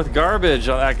parry worth garbage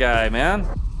on that guy, man.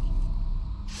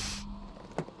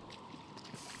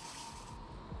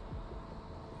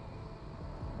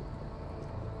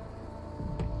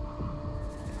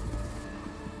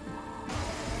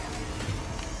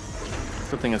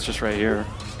 Good thing it's just right here.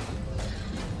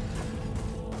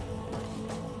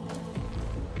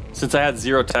 Since I had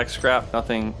 0 tech scrap,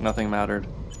 nothing mattered.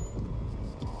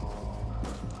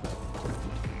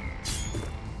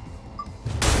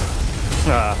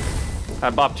 I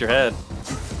bopped your head.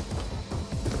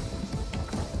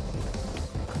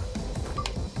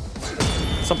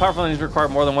 Some powerful enemies require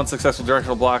more than one successful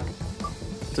directional block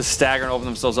to stagger and open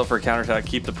themselves up for a counterattack.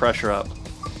 Keep the pressure up.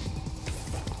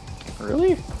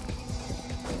 Really?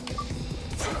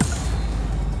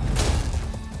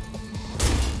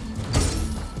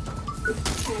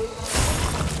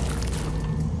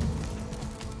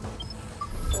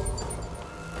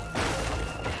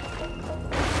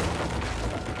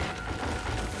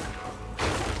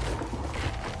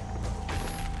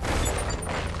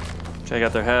 Okay, I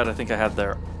got their head. I think I had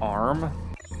their arm. I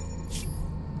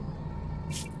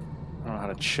don't know how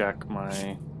to check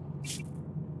my...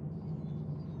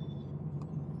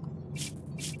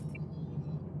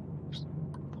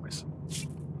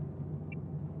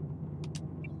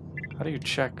 How do you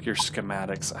check your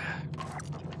schematics?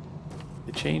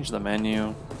 They changed the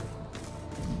menu.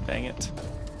 Dang it.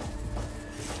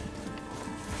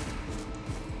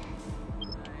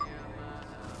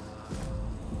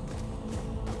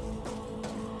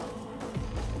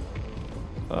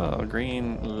 Oh,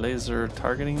 green laser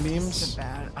targeting beams? It's a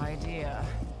bad idea.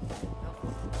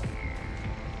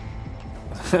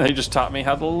 They just taught me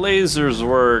how the lasers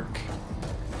work.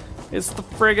 It's the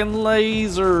friggin'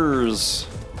 lasers.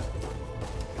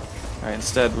 Alright,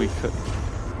 instead we could...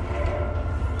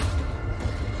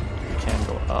 We can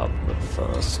go up, but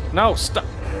first... No, stop!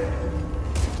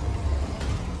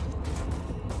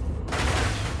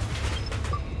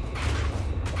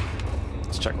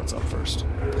 Let's check what's up first.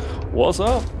 What's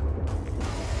up?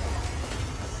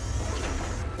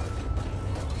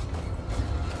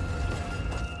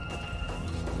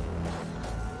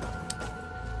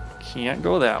 Can't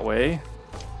go that way.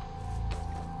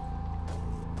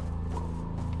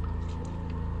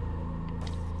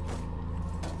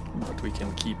 But we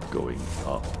can keep going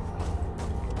up.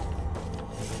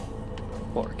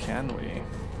 Or can we?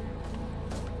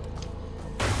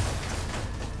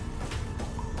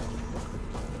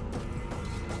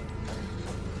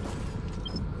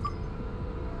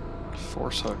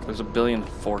 Force hook. There's a billion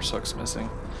force hooks missing.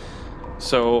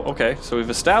 So, okay. So we've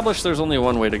established there's only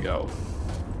one way to go.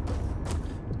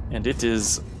 And it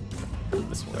is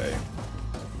this way.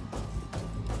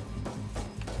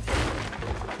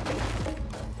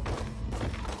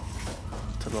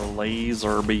 the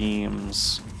laser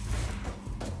beams.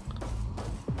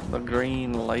 The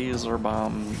green laser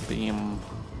bomb beam.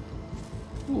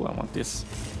 Ooh, I want this.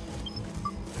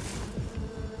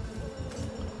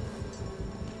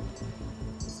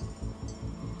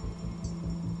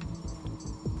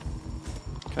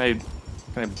 Can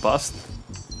I bust?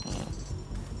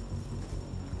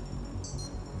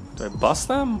 Do I bust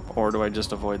them, or do I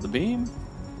just avoid the beam?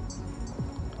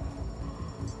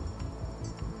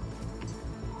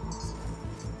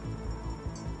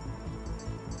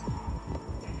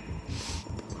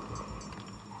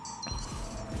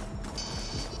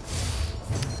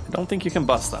 I don't think you can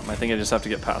bust them. I think I just have to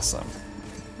get past them.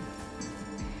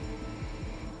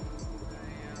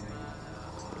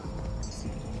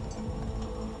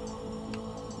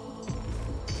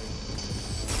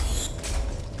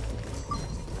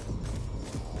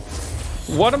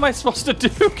 What am I supposed to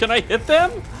do? Can I hit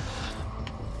them?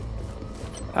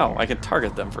 Oh, I can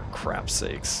target them for crap's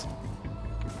sakes.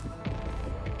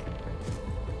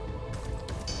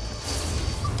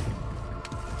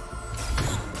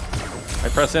 I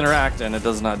press interact and it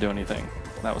does not do anything.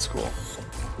 That was cool.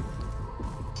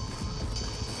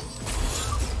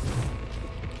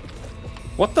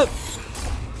 What the?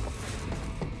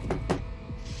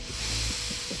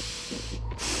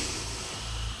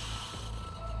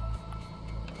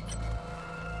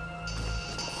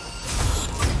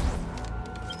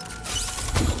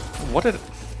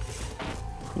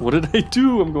 What did I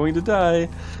do? I'm going to die.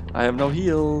 I have no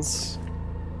heals.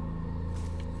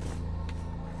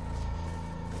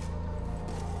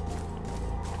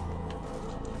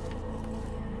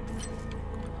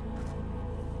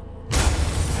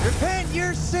 Repent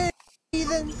your sins,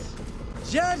 heathens.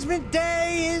 Judgment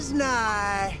day is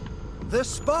nigh. The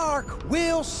spark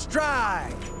will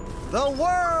strike. The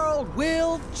world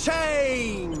will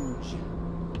change.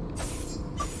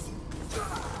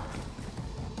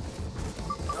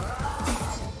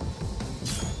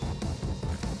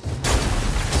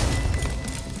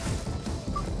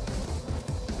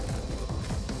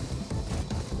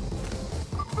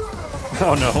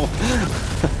 Oh no.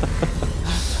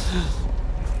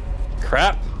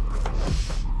 Crap.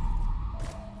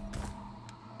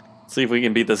 See if we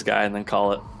can beat this guy and then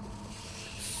call it.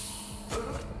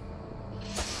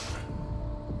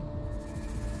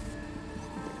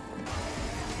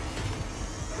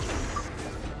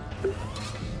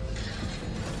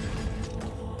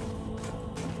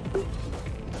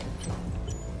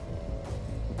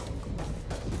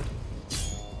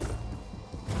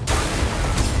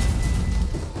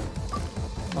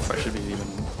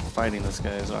 Fighting this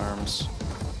guy's arms.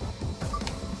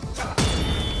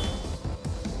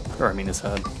 Or I mean his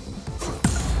head.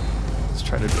 Let's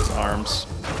try to do his arms.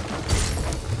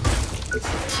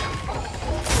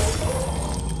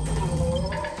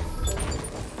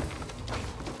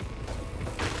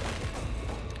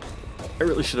 I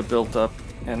really should have built up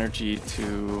energy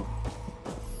to...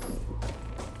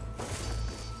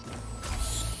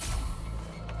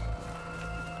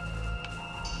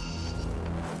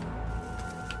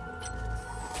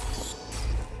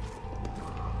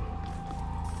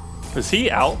 Is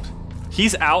he out?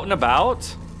 He's out and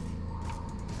about?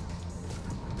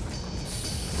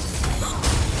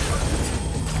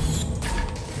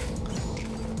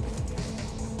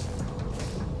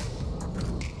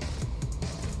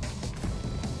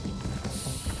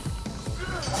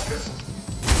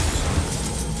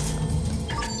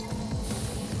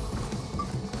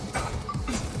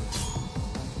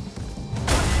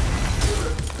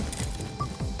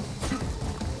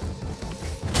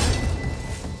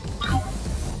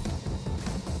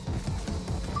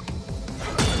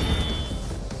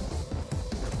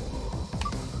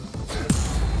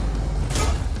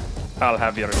 I'll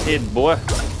have your head, boy.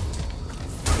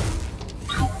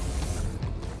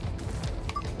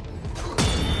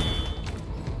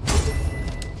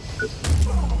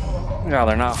 Yeah,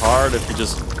 they're not hard if you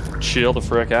just chill the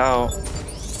frick out.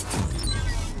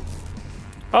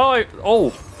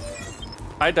 Oh,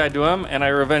 I died to him, and I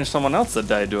revenged someone else that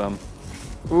died to him.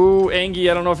 Ooh, Angie,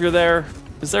 I don't know if you're there.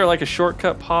 Is there like a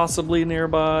shortcut possibly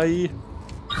nearby?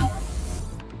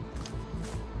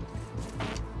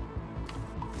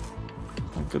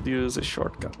 Could use a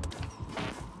shortcut.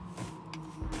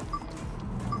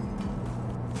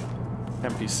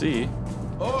 NPC.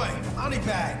 Oi,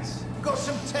 honeybags. Got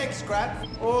some tech scrap?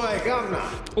 Oi, Governor.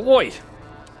 Oi.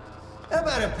 How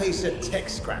about a piece of tech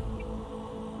scrap?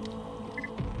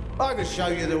 I can show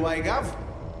you the way, Gov.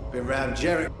 Been round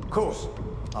Jericho. Of course,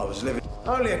 I was living.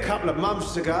 Only a couple of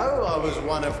months ago, I was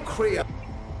one of Creo.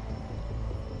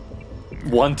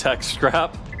 One tech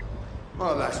scrap?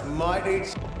 Oh, that's mighty.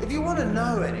 If you want to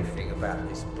know anything about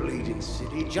this bleeding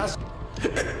city, just...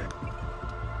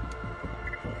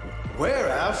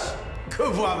 Warehouse?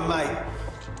 Good one, mate.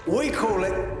 We call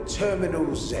it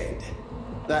Terminal Z.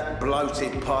 That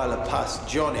bloated pile of pus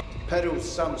Johnny peddles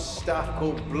some stuff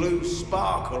called Blue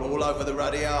Sparkle all over the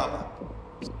ruddy harbour.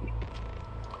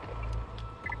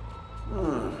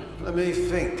 Let me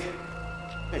think.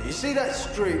 Hey, you see that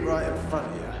street right in front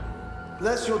of you?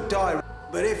 That's your direct...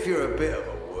 But if you're a bit of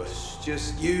a wuss,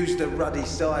 just use the ruddy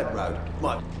side road.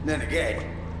 Then again,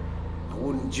 I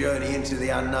wouldn't journey into the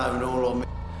unknown all on me.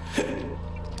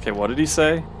 Okay, what did he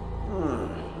say?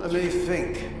 Let me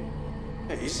think.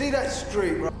 Hey, you see that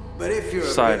street right? But if you're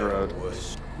Side a bit road. of a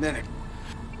wuss, then again,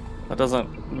 That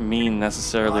doesn't mean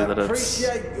necessarily that it's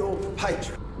appreciate your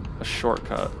patron. a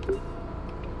shortcut. Do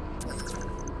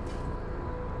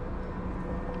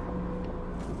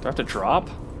I have to drop?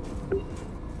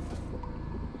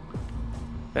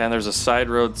 And there's a side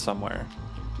road somewhere.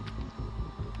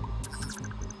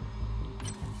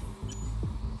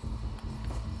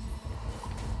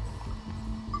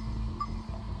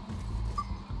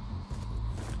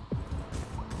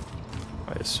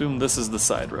 I assume this is the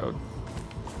side road.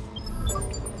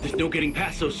 There's no getting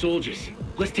past those soldiers.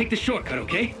 Let's take the shortcut,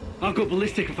 okay? I'll go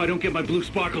ballistic if I don't get my blue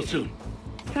sparkle soon.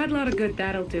 Sad lot of good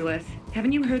that'll do us.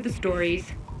 Haven't you heard the stories?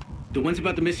 The ones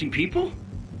about the missing people?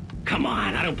 Come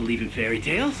on, I don't believe in fairy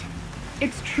tales.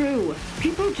 It's true.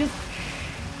 People just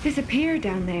disappear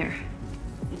down there.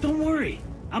 Well, don't worry.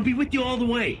 I'll be with you all the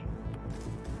way.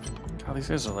 God, these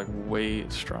guys are like way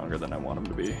stronger than I want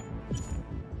them to be.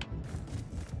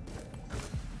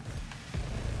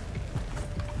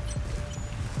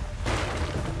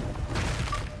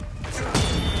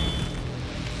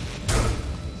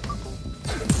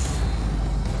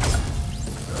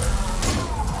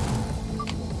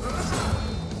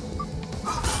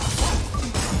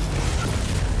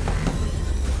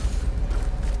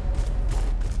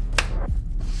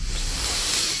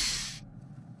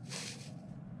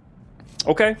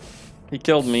 Okay, he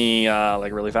killed me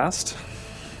like really fast.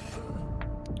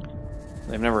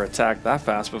 They've never attacked that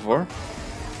fast before.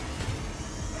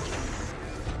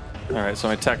 Alright, so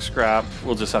my tech scrap,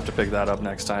 we'll just have to pick that up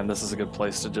next time. This is a good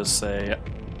place to just say,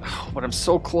 oh, but I'm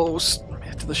so close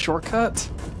to the shortcut.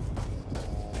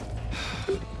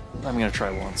 I'm gonna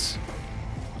try once.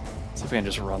 See if we can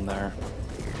just run there.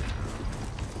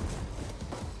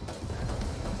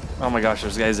 Oh my gosh,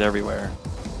 there's guys everywhere.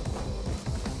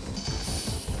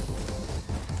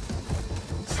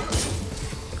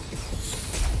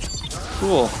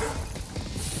 Cool.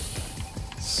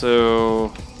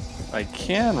 So I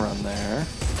can run there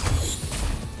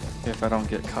if I don't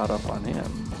get caught up on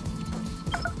him.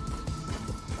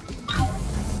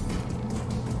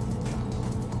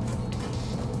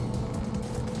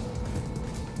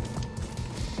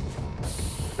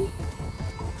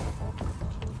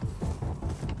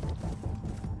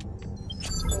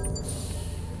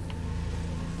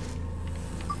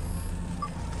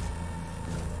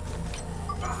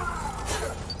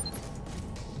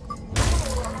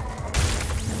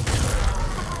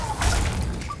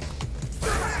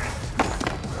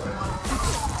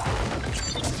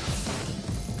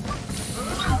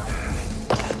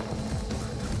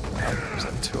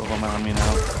 On me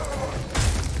now.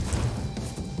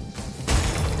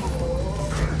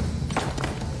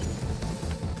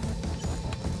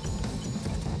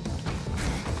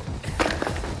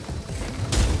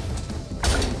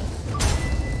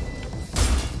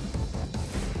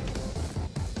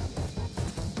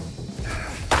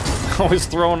 Always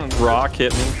throwing a rock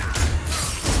hit me.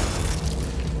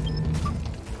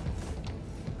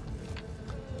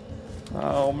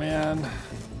 Oh man,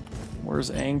 where's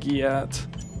Angie at?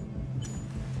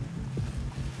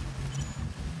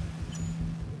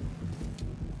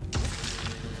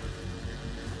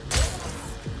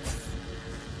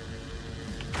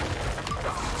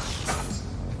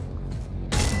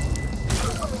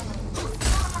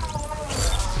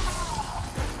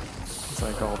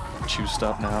 Like all juiced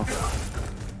up now.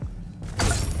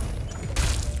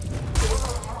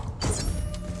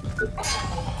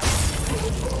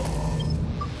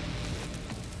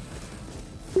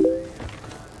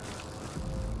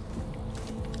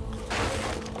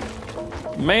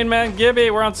 Main man Gibby,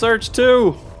 we're on search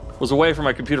 2. Was away from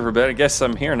my computer for a bit. I guess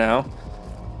I'm here now.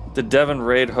 Did Devin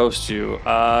raid host you?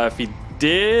 If he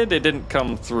did, it didn't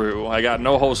come through. I got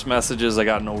no host messages. I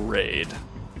got no raid.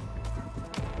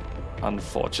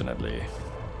 Unfortunately.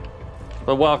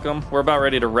 But welcome. We're about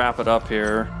ready to wrap it up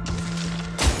here.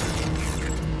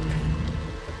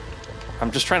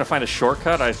 I'm just trying to find a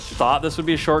shortcut. I thought this would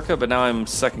be a shortcut, but now I'm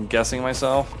second guessing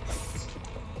myself.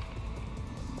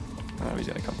 he's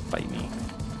gonna come fight me.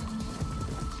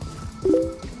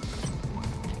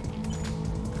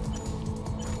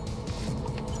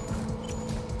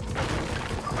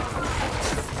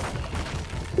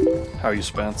 How are you,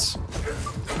 Spence?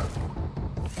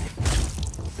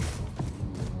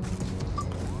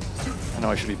 I know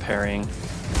I should be parrying.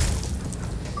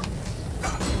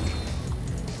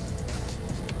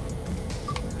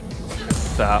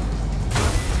 That.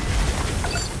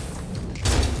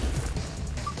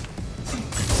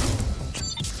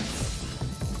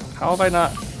 How have I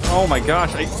not? Oh my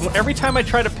gosh, every time I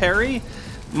try to parry,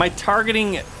 my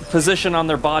targeting position on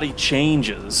their body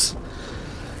changes.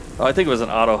 Oh, I think it was an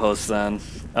auto host then.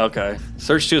 Okay.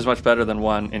 Surge 2 is much better than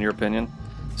 1, in your opinion.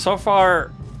 So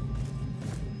far,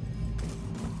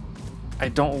 I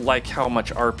don't like how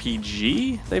much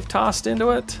RPG they've tossed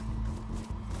into it.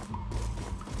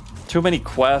 Too many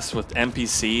quests with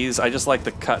NPCs. I just like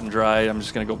the cut and dry. I'm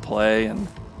just gonna go play and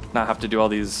not have to do all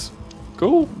these.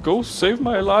 Go save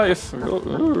my life.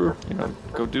 Go, you know,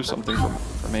 go do something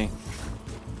for me.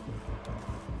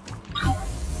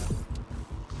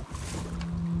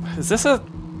 Is this a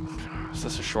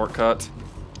shortcut?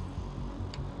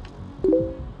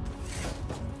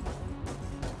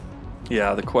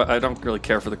 Yeah, I don't really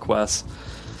care for the quests,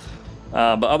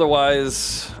 but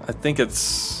otherwise, I think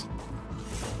it's.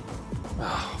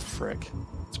 Oh, frick!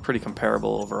 It's pretty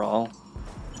comparable overall.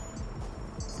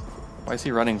 Why is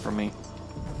he running from me?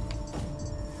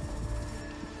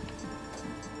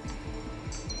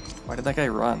 Why did that guy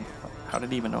run? How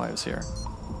did he even know I was here?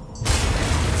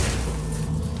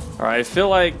 Alright, I feel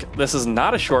like this is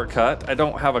not a shortcut. I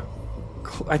don't have a...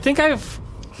 I think I've...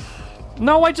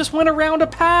 No, I just went around a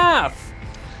path!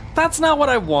 That's not what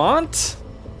I want!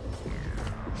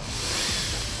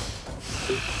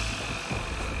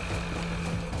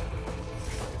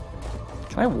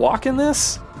 Can I walk in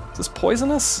this? Is this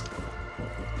poisonous?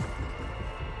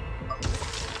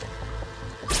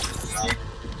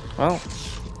 Well,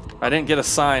 I didn't get a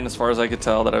sign as far as I could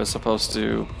tell that I was supposed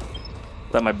to...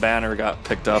 that my banner got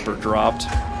picked up or dropped.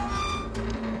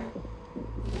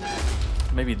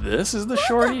 Maybe this is the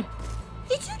shorty?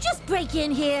 Did you just break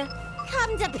in here?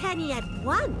 Come to Penny at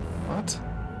once. What?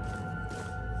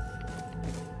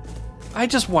 I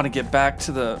just want to get back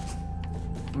to the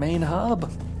main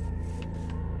hub.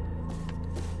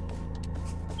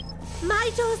 My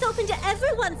door's open to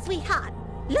everyone, sweetheart.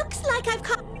 Looks like I've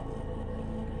come.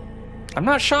 I'm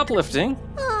not shoplifting.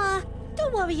 Aw,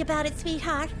 don't worry about it,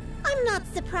 sweetheart. I'm not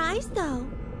surprised, though.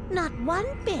 Not one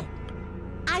bit.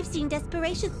 I've seen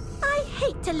desperation. I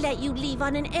hate to let you leave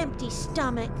on an empty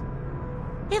stomach.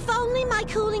 If only my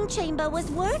cooling chamber was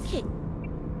working.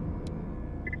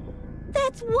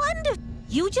 That's wonderful.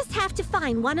 You just have to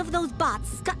find one of those bots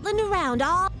scuttling around.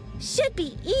 All should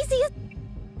be easy as...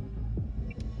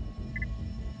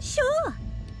 Sure.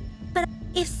 But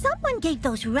if someone gave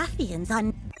those ruffians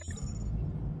on...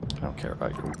 I don't care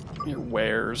about your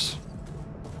wares.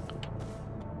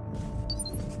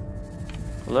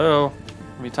 Hello?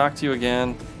 Let me talk to you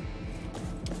again.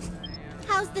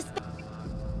 How's the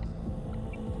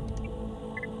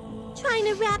trying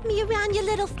to wrap me around your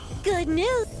little good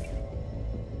news?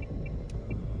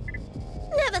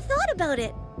 Never thought about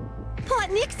it. Port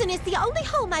Nixon is the only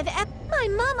home I've ever... My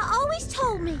mama always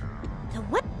told me. The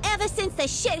what? Ever since the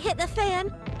shit hit the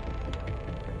fan.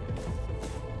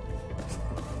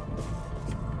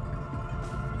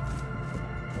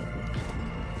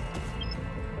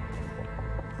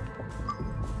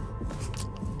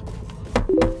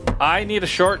 I need a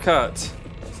shortcut.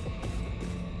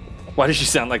 Why did she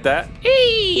sound like that?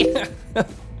 Eee!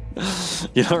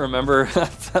 You don't remember?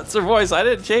 That's her voice. I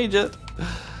didn't change it.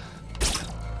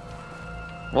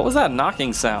 What was that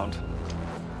knocking sound?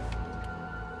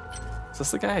 Is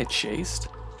this the guy I chased?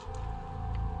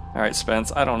 Alright,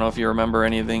 Spence, I don't know if you remember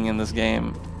anything in this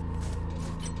game.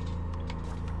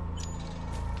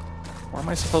 Where am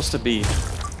I supposed to be?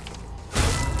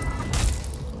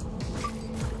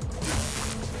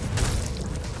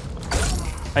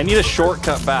 I need a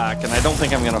shortcut back, and I don't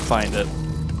think I'm gonna find it.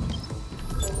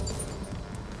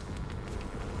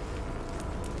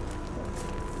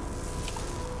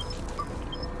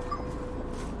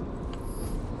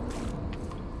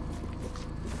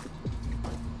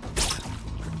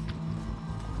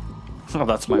 Oh,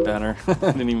 that's my banner. I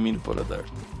didn't even mean to put it there.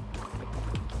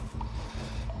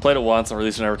 Played it once and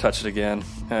released it, never touched it again.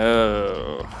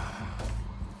 Oh.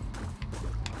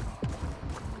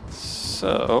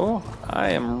 So,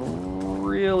 I am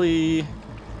really...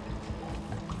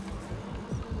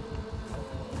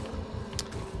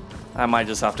 I might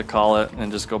just have to call it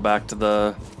and just go back to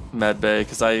the med bay,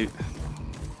 because I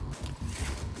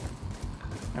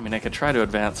mean, mean, I could try to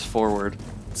advance forward,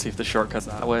 see if the shortcut's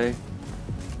that way.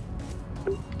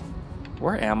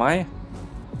 Where am I?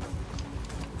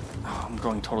 Oh, I'm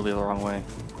going totally the wrong way.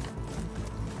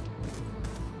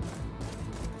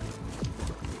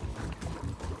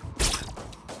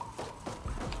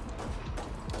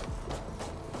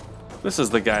 This is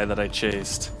the guy that I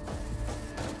chased.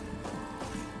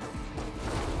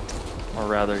 Or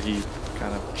rather, he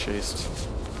kind of chased.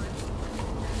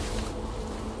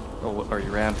 Oh, or he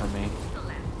ran from me.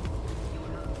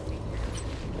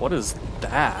 What is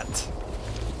that?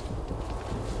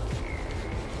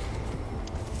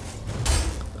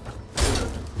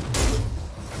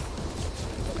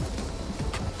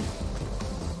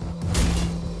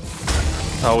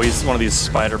 Oh, he's one of these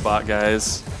spider bot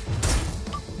guys.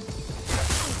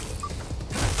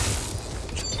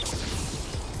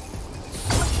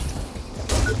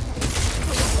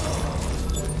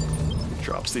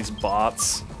 Drops these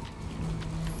bots.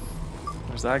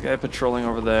 There's that guy patrolling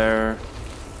over there.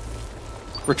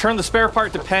 Return the spare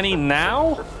part to Penny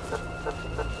now?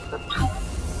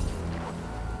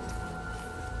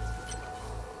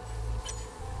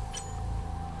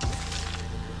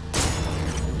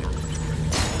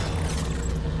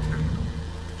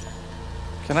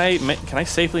 Can I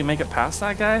safely make it past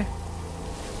that guy?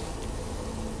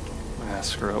 Ah,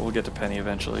 screw it. We'll get to Penny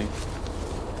eventually.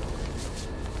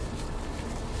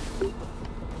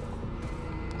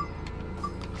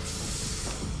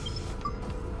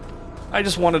 I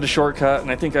just wanted a shortcut,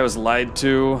 and I think I was lied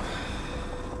to.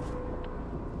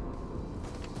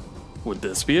 Would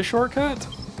this be a shortcut?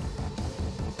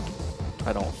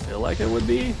 I don't feel like it would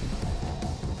be.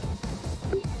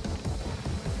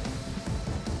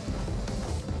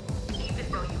 Even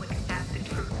though you accept the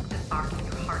truth of the spark in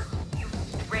your heart, you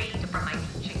strayed from my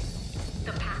teaching.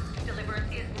 The path to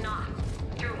deliverance is not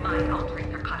through my altering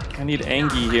narcotics. I need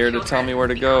Angie here to tell me where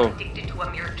to go. Addicted to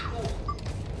a mere tool.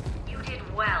 You did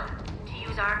well to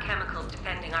use our chemicals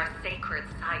defending our sacred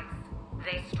sites.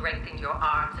 They strengthened your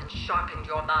arms and sharpened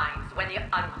your minds when the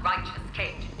unrighteous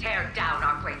came to tear down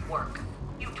our great works.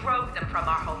 You drove them from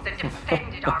our homes and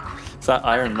defended our creed. Is that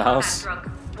Iron Mouse? Drugs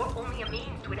were only a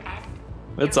means to an end.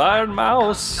 It's Iron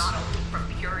Mouse. Not only from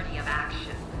purity of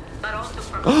action, but also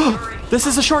from purity. This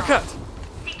is a shortcut.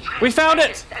 We found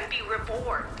it. And be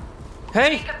reborn.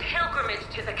 Hey. Make a pilgrimage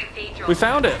to the cathedral. We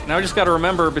found it. Now I just got to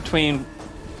remember between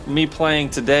me playing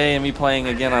today and me playing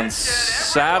again on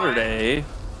Saturday.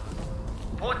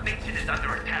 Fort Nixon is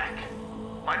under attack.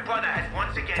 My brother has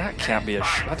once again. That can't be a.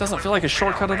 That doesn't feel like a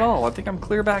shortcut at all. I think I'm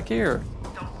clear back here.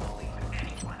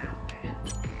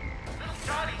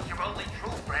 Johnny's your only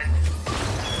true friend.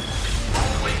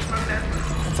 Always remember.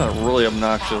 That's a really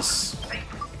obnoxious.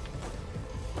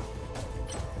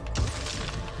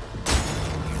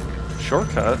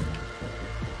 Shortcut.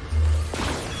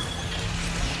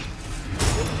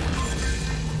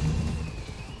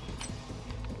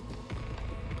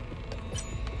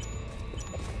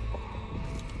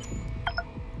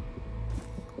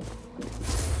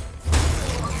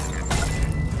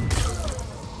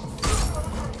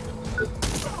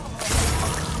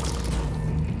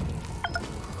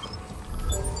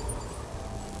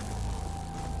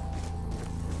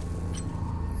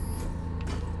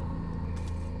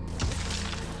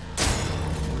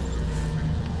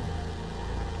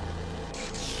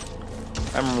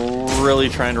 I'm really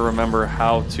trying to remember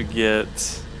how to get.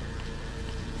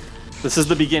 This is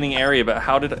the beginning area, but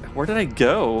where did I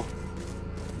go?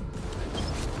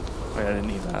 Wait, I didn't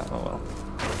need that. Oh well.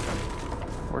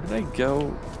 Where did I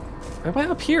go? Am I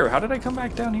up here? How did I come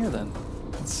back down here then?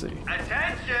 Let's see.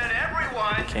 Attention,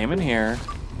 everyone! I came in here.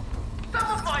 Some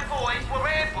of my boys were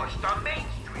ambushed on Main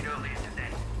Street earlier today.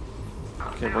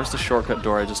 Okay, where's the shortcut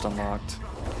door I just unlocked?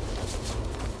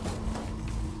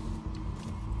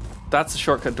 That's the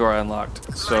shortcut door I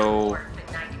unlocked. So,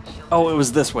 oh, it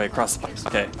was this way, across the pipes.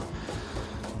 Okay.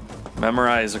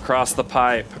 Memorize, across the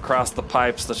pipe. Across the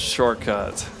pipe's the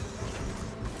shortcut.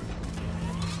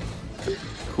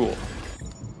 Cool.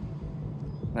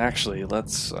 Actually,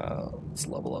 let's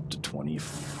level up to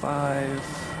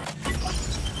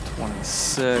 25,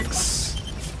 26.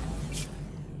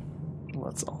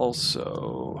 Let's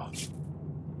also.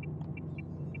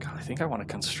 God, I think I want to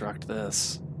construct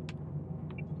this.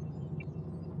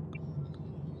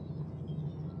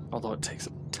 Although it takes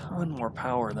a ton more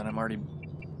power than I'm already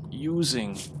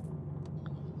using.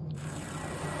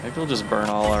 Maybe we'll just burn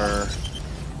all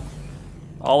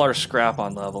our scrap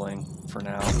on leveling for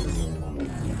now.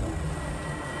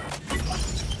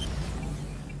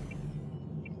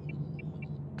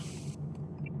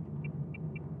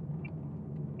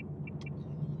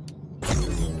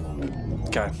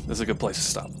 Okay, this is a good place to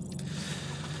stop.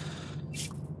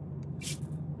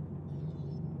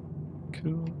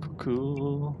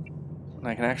 cool. And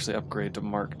I can actually upgrade to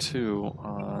Mark II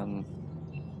on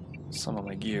some of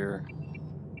my gear,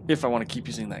 if I want to keep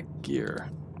using that gear.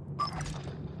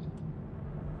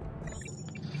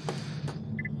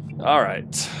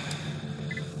 Alright.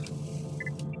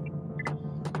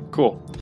 Cool.